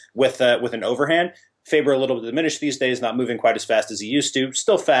in with an overhand. Faber a little bit diminished these days, not moving quite as fast as he used to.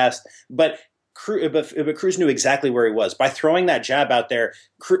 Still fast, but Cruz knew exactly where he was. By throwing that jab out there,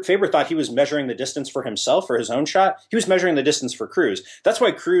 Faber thought he was measuring the distance for himself, for his own shot. He was measuring the distance for Cruz. That's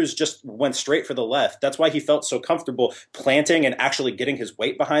why Cruz just went straight for the left. That's why he felt so comfortable planting and actually getting his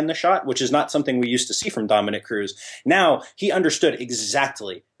weight behind the shot, which is not something we used to see from Dominick Cruz. Now, he understood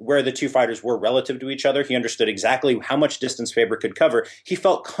exactly where the two fighters were relative to each other. He understood exactly how much distance Faber could cover. He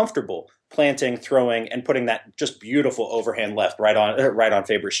felt comfortable planting, throwing, and putting that just beautiful overhand left right on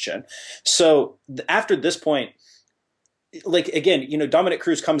Faber's chin. So after this point, like again, Dominick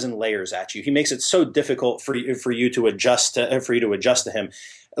Cruz comes in layers at you. He makes it so difficult for you to adjust to him.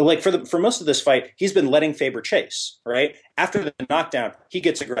 Like for most of this fight, he's been letting Faber chase, right? After the knockdown, he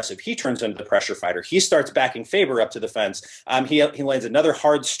gets aggressive. He turns into the pressure fighter. He starts backing Faber up to the fence. He lands another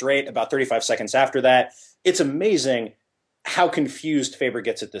hard straight about 35 seconds after that. It's amazing how confused Faber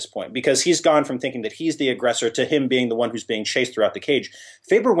gets at this point, because he's gone from thinking that he's the aggressor to him being the one who's being chased throughout the cage.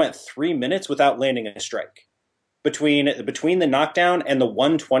 Faber went 3 minutes without landing a strike. Between the knockdown and the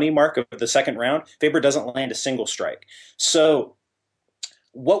 120 mark of the second round, Faber doesn't land a single strike. So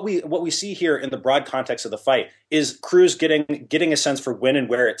what we see here in the broad context of the fight is Cruz getting a sense for when and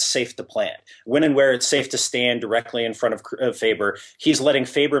where it's safe to plant, when and where it's safe to stand directly in front of Faber. He's letting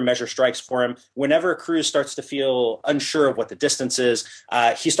Faber measure strikes for him. Whenever Cruz starts to feel unsure of what the distance is,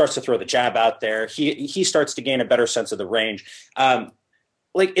 he starts to throw the jab out there. He starts to gain a better sense of the range.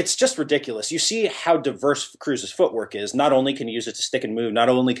 It's just ridiculous. You see how diverse Cruz's footwork is. Not only can he use it to stick and move, not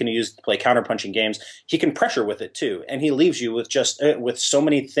only can he use it to play counterpunching games, he can pressure with it too. And he leaves you with so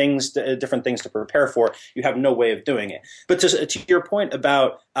many things, different things to prepare for. You have no way of doing it. But to your point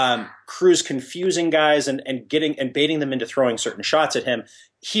about Cruz confusing guys and baiting them into throwing certain shots at him,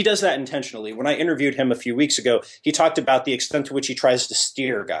 he does that intentionally. When I interviewed him a few weeks ago, he talked about the extent to which he tries to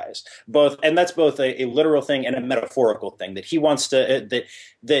steer guys, and that's both a literal thing and a metaphorical thing, that he wants to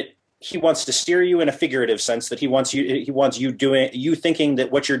that he wants to steer you in a figurative sense, that he wants you thinking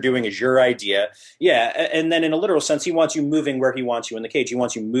that what you're doing is your idea. Yeah. And then in a literal sense, he wants you moving where he wants you in the cage. He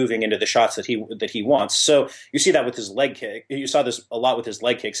wants you moving into the shots that he wants. So you see that with his leg kick. You saw this a lot with his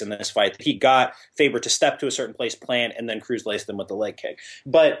leg kicks in this fight. He got Faber to step to a certain place, plant, and then Cruz laced them with the leg kick.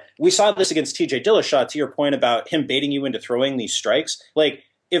 But we saw this against TJ Dillashaw, to your point about him baiting you into throwing these strikes. Like,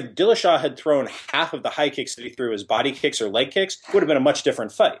 If Dillashaw had thrown half of the high kicks that he threw as body kicks or leg kicks, it would have been a much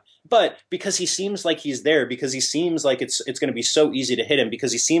different fight. But because he seems like he's there, because he seems like it's going to be so easy to hit him,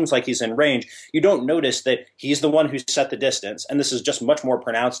 because he seems like he's in range, you don't notice that he's the one who set the distance. And this is just much more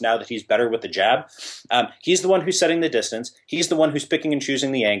pronounced now that he's better with the jab. He's the one who's setting the distance. He's the one who's picking and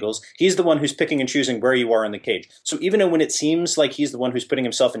choosing the angles. He's the one who's picking and choosing where you are in the cage. So even when it seems like he's the one who's putting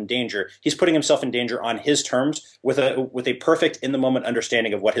himself in danger, he's putting himself in danger on his terms with a perfect in-the-moment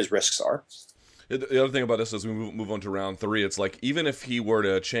understanding of what his risks are. The other thing about this as we move on to round 3, it's like even if he were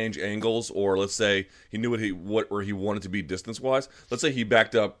to change angles, or let's say he knew where he wanted to be distance-wise, let's say he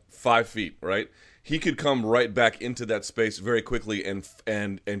backed up 5 feet, right? He could come right back into that space very quickly and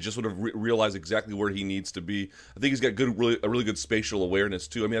just sort of realize exactly where he needs to be. I think he's got a really good spatial awareness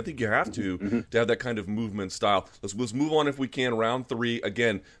too. I mean, I think you have to have that kind of movement style. Let's move on if we can. Round 3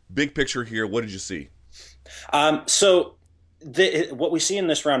 again. Big picture here. What did you see? What we see in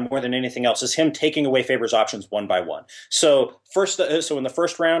this round more than anything else is him taking away Faber's options one by one. So in the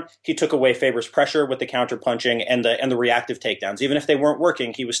first round, he took away Faber's pressure with the counter punching and the reactive takedowns. Even if they weren't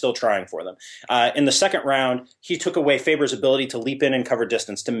working, he was still trying for them. In the second round, he took away Faber's ability to leap in and cover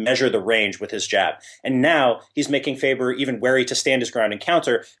distance, to measure the range with his jab. And now he's making Faber even wary to stand his ground and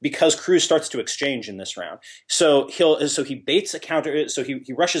counter because Cruz starts to exchange in this round. So he baits a counter. So he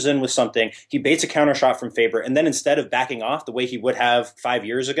rushes in with something. He baits a counter shot from Faber, and then instead of backing off the way he would have 5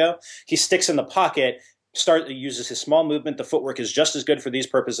 years ago, he sticks in the pocket, uses his small movement. The footwork is just as good for these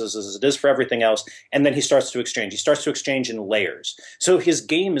purposes as it is for everything else. And then he starts to exchange. He starts to exchange in layers. So his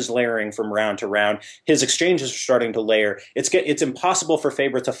game is layering from round to round. His exchanges are starting to layer. It's impossible for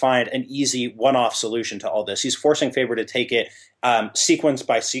Faber to find an easy one-off solution to all this. He's forcing Faber to take it sequence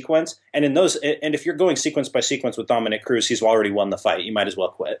by sequence. And if you're going sequence by sequence with Dominick Cruz, he's already won the fight. You might as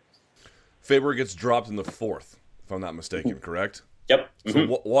well quit. Faber gets dropped in the 4th, if I'm not mistaken, correct? Yep.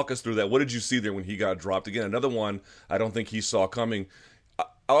 So walk us through that. What did you see there when he got dropped? Again, another one I don't think he saw coming.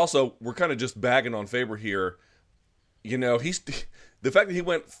 Also, we're kind of just bagging on Faber here. You know, the fact that he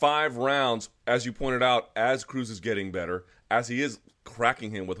went 5 rounds, as you pointed out, as Cruz is getting better, as he is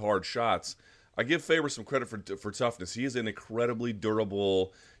cracking him with hard shots. I give Faber some credit for toughness. He is an incredibly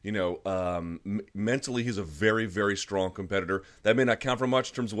durable, mentally he's a very, very strong competitor. That may not count for much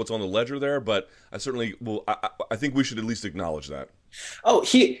in terms of what's on the ledger there, but I certainly will. I think we should at least acknowledge that. Oh,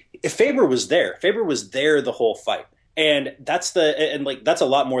 Faber was there. Faber was there the whole fight. And that's a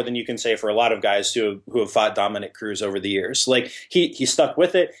lot more than you can say for a lot of guys who have fought Dominick Cruz over the years. Like he stuck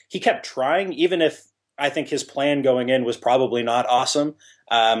with it. He kept trying, even if I think his plan going in was probably not awesome.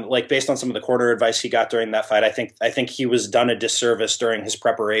 Based on some of the corner advice he got during that fight, I think he was done a disservice during his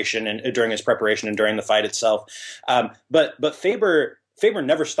preparation and during the fight itself. But Faber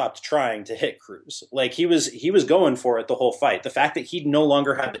never stopped trying to hit Cruz. Like he was going for it the whole fight. The fact that he no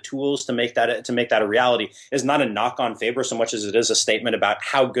longer had the tools to make that a reality is not a knock on Faber so much as it is a statement about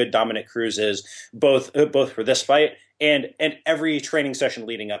how good Dominick Cruz is, both for this fight and every training session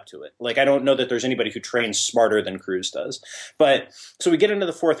leading up to it. Like I don't know that there's anybody who trains smarter than Cruz does. But so we get into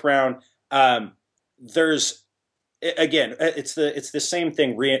the 4th round. It's the same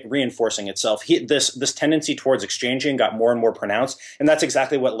thing reinforcing itself. This tendency towards exchanging got more and more pronounced, and that's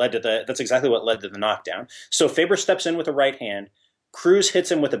exactly what led to the knockdown. So Faber steps in with a right hand. Cruz hits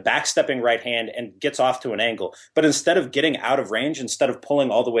him with a backstepping right hand and gets off to an angle. But instead of getting out of range, instead of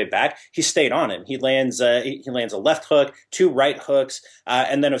pulling all the way back, he stayed on him. He lands a left hook, 2 right hooks,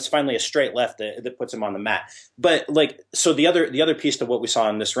 and then it's finally a straight left that puts him on the mat. But so the other piece to what we saw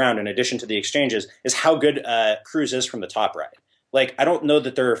in this round, in addition to the exchanges, is how good Cruz is from the top right. Like I don't know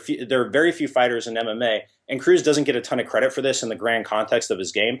that there are very few fighters in MMA, and Cruz doesn't get a ton of credit for this in the grand context of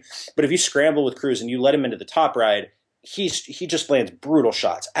his game. But if you scramble with Cruz and you let him into the top ride, he just lands brutal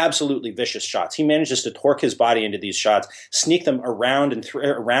shots, absolutely vicious shots. He manages to torque his body into these shots, sneak them around and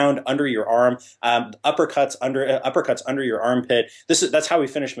around under your arm, uppercuts under your armpit. That's how he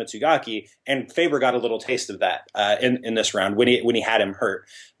finished Mitsugaki, and Faber got a little taste of that in this round when he had him hurt.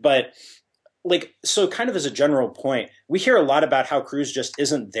 But so kind of as a general point, we hear a lot about how Cruz just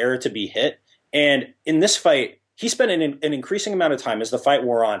isn't there to be hit, and in this fight, he spent an increasing amount of time as the fight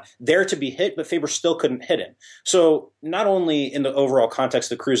wore on there to be hit, but Faber still couldn't hit him. So not only in the overall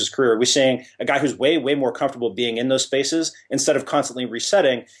context of Cruz's career, we're seeing a guy who's way, way more comfortable being in those spaces instead of constantly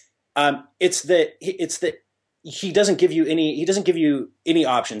resetting. It's that he doesn't give you any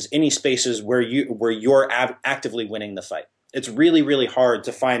options, any spaces where you're actively winning the fight. It's really, really hard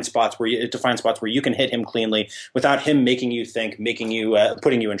to find spots where you can hit him cleanly without him making you think,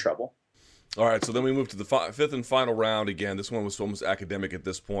 putting you in trouble. All right, so then we move to the fifth and final round. Again, this one was almost academic at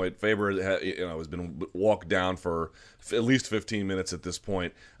this point. Faber has been walked down for at least 15 minutes at this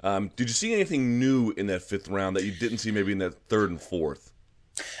point. Did you see anything new in that fifth round that you didn't see maybe in that third and fourth?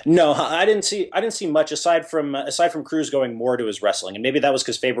 No, I didn't see much aside from Cruz going more to his wrestling, and maybe that was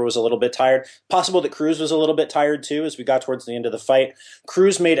because Faber was a little bit tired. Possible that Cruz was a little bit tired too as we got towards the end of the fight.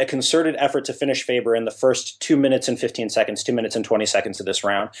 Cruz made a concerted effort to finish Faber in the first 2 minutes and 15 seconds, 2 minutes and 20 seconds of this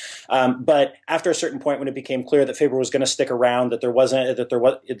round. But after a certain point, when it became clear that Faber was going to stick around,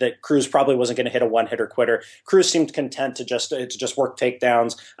 that Cruz probably wasn't going to hit a one-hitter quitter, Cruz seemed content to just work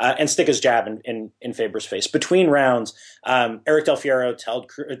takedowns and stick his jab in Faber's face. Between rounds, Eric Del Fierro told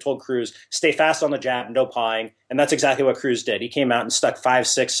Cruz, stay fast on the jab, no pawing. And that's exactly what Cruz did. He came out and stuck 5,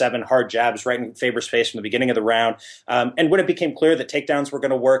 6, 7 hard jabs right in Faber's face from the beginning of the round. And when it became clear that takedowns were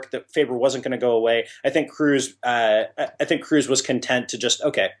going to work, that Faber wasn't going to go away, I think Cruz was content to just,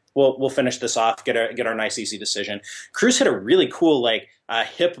 okay, we'll finish this off, get our nice easy decision. Cruz hit a really cool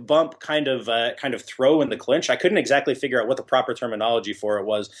hip bump kind of throw in the clinch. I couldn't exactly figure out what the proper terminology for it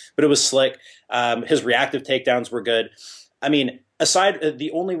was, but it was slick. His reactive takedowns were good. I mean,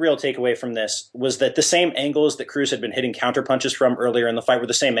 the only real takeaway from this was that the same angles that Cruz had been hitting counter punches from earlier in the fight were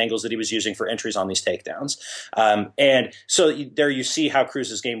the same angles that he was using for entries on these takedowns. And so there you see how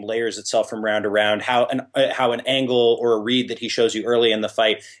Cruz's game layers itself from round to round, how an angle or a read that he shows you early in the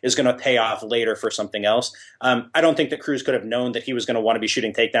fight is going to pay off later for something else. I don't think that Cruz could have known that he was going to want to be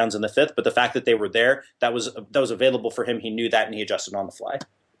shooting takedowns in the fifth, but the fact that they were there, that was available for him. He knew that, and he adjusted on the fly.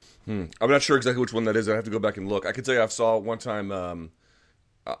 I'm not sure exactly which one that is. I have to go back and look. I could say I saw one time,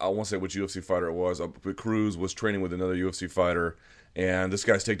 I won't say which UFC fighter it was, but Cruz was training with another UFC fighter, and this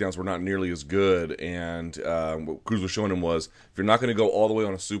guy's takedowns were not nearly as good. And what Cruz was showing him was, if you're not going to go all the way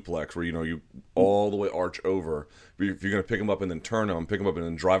on a suplex, where you all the way arch over, if you're going to pick him up and then turn him, pick him up and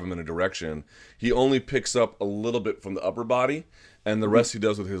then drive him in a direction, he only picks up a little bit from the upper body, and the rest he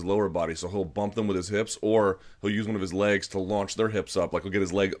does with his lower body. So he'll bump them with his hips, or he'll use one of his legs to launch their hips up. Like he'll get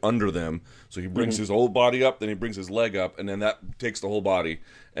his leg under them. So he brings his whole body up, then he brings his leg up, and then that takes the whole body.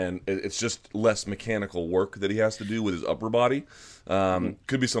 And it's just less mechanical work that he has to do with his upper body.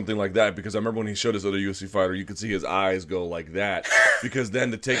 Could be something like that, because I remember when he showed his other UFC fighter, you could see his eyes go like that, because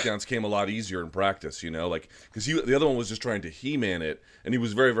then the takedowns came a lot easier in practice, because the other one was just trying to He-Man it, and he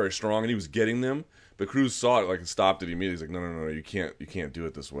was very, very strong, and he was getting them. But Cruz saw it, and stopped it immediately. He's like, no, you can't do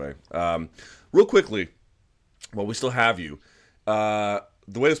it this way. Real quickly, while we still have you,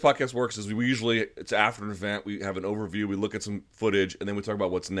 the way this podcast works is it's after an event, we have an overview, we look at some footage, and then we talk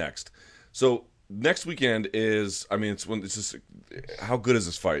about what's next. So next weekend is, it's just, how good is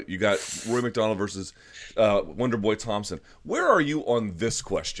this fight? You got Rory McDonald versus Wonderboy Thompson. Where are you on this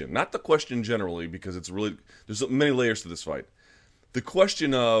question? Not the question generally, because there's many layers to this fight. The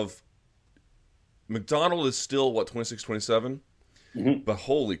question of, McDonald is still, 26, 27? Mm-hmm. But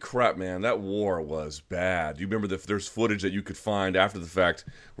holy crap, man, that war was bad. Do you remember there's footage that you could find after the fact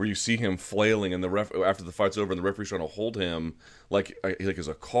where you see him flailing and after the fight's over and the referee's trying to hold him like as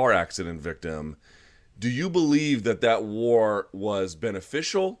a car accident victim? Do you believe that war was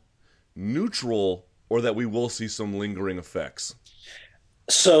beneficial, neutral, or that we will see some lingering effects?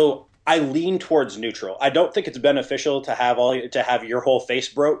 So I lean towards neutral. I don't think it's beneficial to have your whole face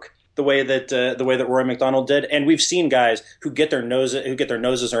broke the way that Rory McDonald did, and we've seen guys who get their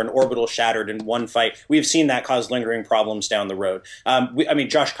noses or an orbital shattered in one fight. We've seen that cause lingering problems down the road.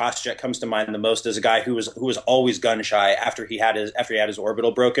 Josh Koscheck comes to mind the most as a guy who was always gun shy after he had his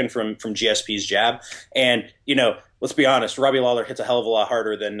orbital broken from GSP's jab. And let's be honest, Robbie Lawler hits a hell of a lot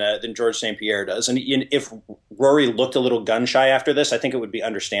harder than George St. Pierre does. And if Rory looked a little gun shy after this, I think it would be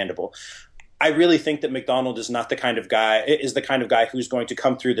understandable. I really think that McDonald is the kind of guy who's going to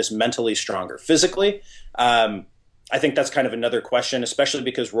come through this mentally stronger. Physically, I think that's kind of another question, especially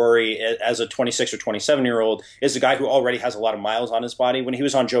because Rory, as a 26 or 27-year-old, is a guy who already has a lot of miles on his body. When he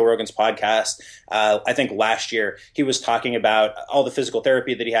was on Joe Rogan's podcast, I think last year, he was talking about all the physical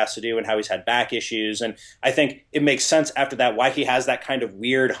therapy that he has to do and how he's had back issues. And I think it makes sense after that why he has that kind of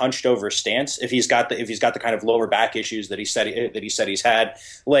weird hunched over stance if he's got the kind of lower back issues that he said he's had.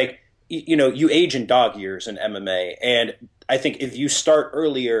 You age in dog years in MMA, and I think if you start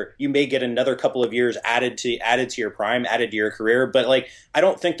earlier, you may get another couple of years added to your prime, added to your career. But I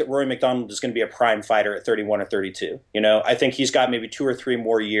don't think that Rory McDonald is going to be a prime fighter at 31 or 32. I think he's got maybe 2 or 3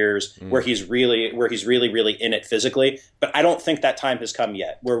 more years where he's really in it physically. But I don't think that time has come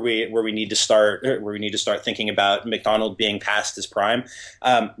yet where we need to start thinking about McDonald being past his prime.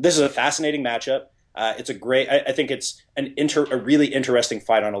 This is a fascinating matchup. It's a great. I think it's a really interesting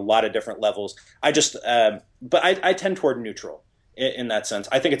fight on a lot of different levels. But I tend toward neutral. in that sense.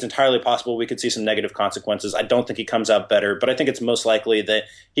 I think it's entirely possible we could see some negative consequences. I don't think he comes out better, but I think it's most likely that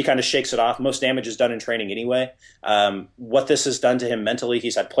he kind of shakes it off. Most damage is done in training anyway. What this has done to him mentally,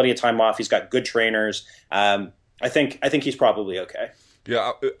 he's had plenty of time off. He's got good trainers. I think he's probably okay.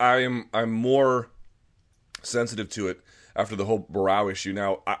 Yeah, I'm more sensitive to it after the whole Barao issue.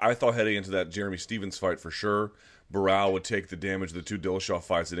 Now, I thought heading into that Jeremy Stevens fight for sure, Barao would take the damage of the two Dillashaw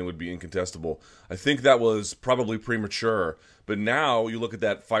fights and it would be incontestable. I think that was probably premature, but now you look at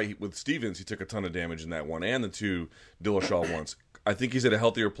that fight with Stevens, he took a ton of damage in that one and the two Dillashaw ones. I think he's at a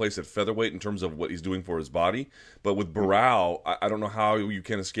healthier place at featherweight in terms of what he's doing for his body. But with Barao, I don't know how you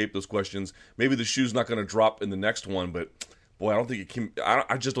can escape those questions. Maybe the shoe's not going to drop in the next one, but boy, I don't think it can.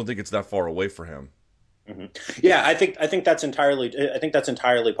 I just don't think it's that far away for him. Mm-hmm. Yeah, I think that's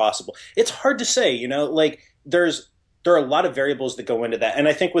entirely possible. It's hard to say, like there are a lot of variables that go into that, and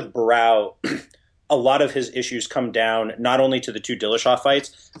I think with Barao, a lot of his issues come down not only to the two Dillashaw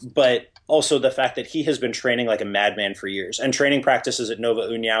fights, but also the fact that he has been training like a madman for years. And training practices at Nova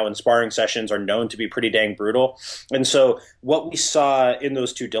União and sparring sessions are known to be pretty dang brutal. And so what we saw in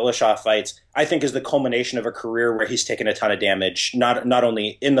those two Dillashaw fights, I think, is the culmination of a career where he's taken a ton of damage, not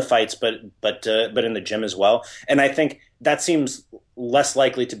only in the fights, but in the gym as well. And I think that seems less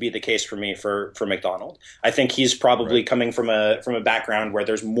likely to be the case for me for McDonald. I think he's probably coming from a background where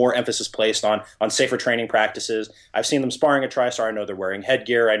there's more emphasis placed on safer training practices. I've seen them sparring at TriStar. I know they're wearing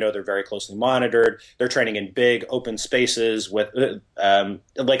headgear. I know they're very closely monitored. They're training in big open spaces with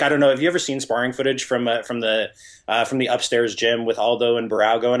like, I don't know. Have you ever seen sparring footage from the upstairs gym with Aldo and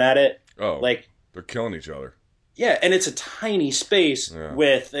Barao going at it? Oh, like they're killing each other. Yeah, and it's a tiny space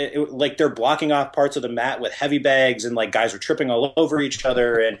with like they're blocking off parts of the mat with heavy bags, and like guys are tripping all over each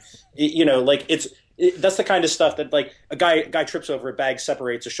other, and like that's the kind of stuff that like a guy trips over a bag,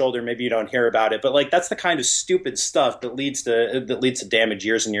 separates a shoulder, maybe you don't hear about it, but like that's the kind of stupid stuff that leads to damage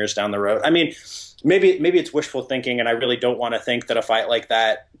years and years down the road. I mean, maybe it's wishful thinking, and I really don't want to think that a fight like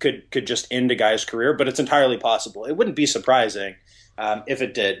that could just end a guy's career, but it's entirely possible. It wouldn't be surprising. If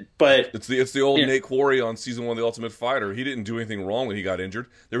it did, but it's the old Nate Quarry on season 1 of The Ultimate Fighter. He didn't do anything wrong when he got injured.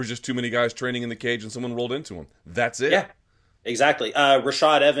 There was just too many guys training in the cage, and someone rolled into him. That's it. Yeah, exactly.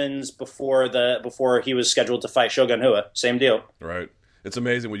 Rashad Evans before he was scheduled to fight Shogun Rua, same deal. Right. It's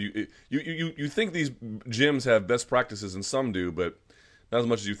amazing when you think these gyms have best practices, and some do, but not as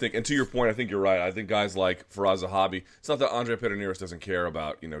much as you think. And to your point, I think you're right. I think guys like Faraz Zahabi, it's not that Andre Pederneiras doesn't care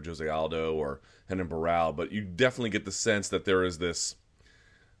about Jose Aldo or Renan Barao, but you definitely get the sense that there is this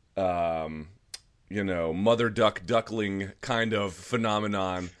mother duck duckling kind of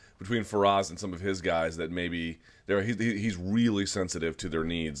phenomenon between Faraz and some of his guys that maybe he's really sensitive to their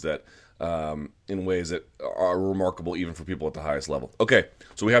needs that in ways that are remarkable even for people at the highest level. Okay,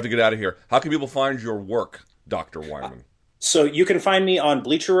 so we have to get out of here. How can people find your work, Dr. Wyman? So you can find me on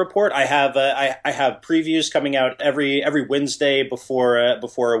Bleacher Report. I have previews coming out every Wednesday before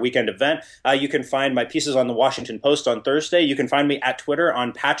a weekend event. You can find my pieces on the Washington Post on Thursday. You can find me at Twitter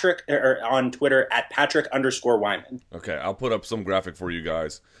on Twitter at Patrick_Wyman. Okay, I'll put up some graphic for you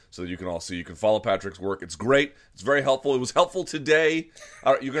guys so that you can all see. You can follow Patrick's work. It's great. It's very helpful. It was helpful today.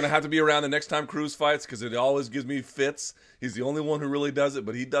 You're going to have to be around the next time Cruz fights because it always gives me fits. He's the only one who really does it,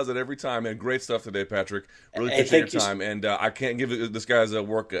 but he does it every time. And great stuff today, Patrick. Really appreciate your time. And I can't give this guy's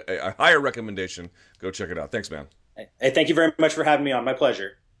work a higher recommendation. Go check it out. Thanks, man. Hey, thank you very much for having me on. My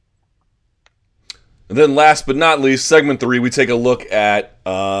pleasure. And then last but not least, segment 3, we take a look at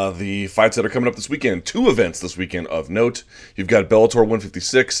the fights that are coming up this weekend. 2 events this weekend of note. You've got Bellator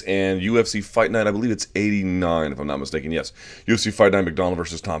 156 and UFC Fight Night. I believe it's 89, if I'm not mistaken. Yes, UFC Fight Night, McDonald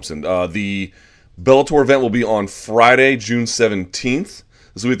versus Thompson. The Bellator event will be on Friday, June 17th.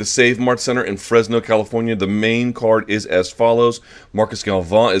 This will be at the Save Mart Center in Fresno, California. The main card is as follows. Marcus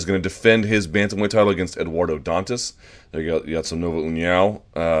Galvan is going to defend his bantamweight title against Eduardo Dantas. There you got some Nova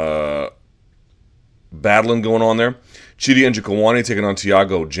União battling going on there. Chidi Njokuani taking on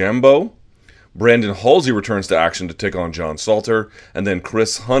Tiago Jambo. Brandon Halsey returns to action to take on John Salter. And then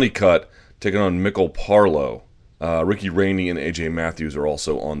Chris Honeycutt taking on Mikkel Parlow. Ricky Rainey and AJ Matthews are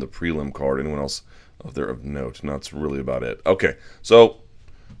also on the prelim card. Anyone else out there of note? No, that's really about it. Okay, so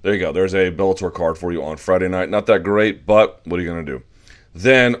there you go. There's a Bellator card for you on Friday night. Not that great, but what are you going to do?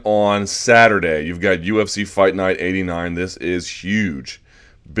 Then on Saturday, you've got UFC Fight Night 89. This is huge.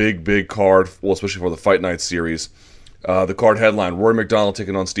 Big card, well, especially for the Fight Night series. The card headline, Rory McDonald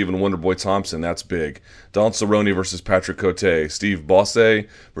taking on Stephen Wonderboy Thompson. That's big. Don Cerrone versus Patrick Cote. Steve Bosse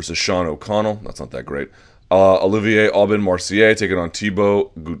versus Sean O'Connell. That's not that great. Olivier Aubin Marcier taking on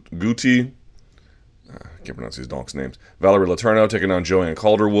Thibaut Guti. I can't pronounce these donks' names. Valerie Letourneau taking on Joanne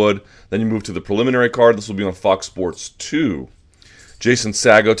Calderwood. Then you move to the preliminary card. This will be on Fox Sports 2. Jason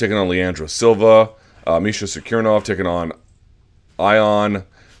Sago taking on Leandro Silva. Misha Sakurnov taking on Ion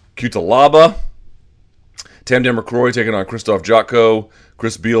Cutelaba. Tamdan McCrory taking on Christoph Jotko.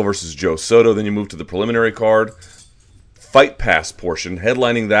 Chris Beal versus Joe Soto. Then you move to the preliminary card. Fight Pass portion.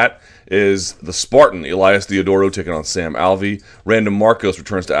 Headlining that is the Spartan, Elias Theodoro taking on Sam Alvey. Random Marcos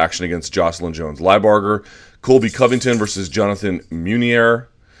returns to action against Jocelyn Jones-Leibarger. Colby Covington versus Jonathan Munier.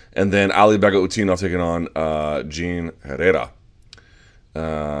 And then Ali Bagautinov taking on Gene Herrera.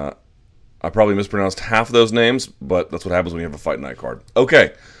 I probably mispronounced half of those names, but that's what happens when you have a fight night card.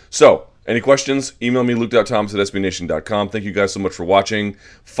 Okay, so any questions? Email me, luke.thomas@sbnation.com. Thank you guys so much for watching.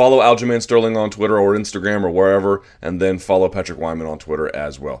 Follow Aljamain Sterling on Twitter or Instagram or wherever, and then follow Patrick Wyman on Twitter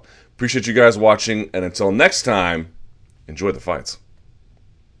as well. Appreciate you guys watching, and until next time, enjoy the fights.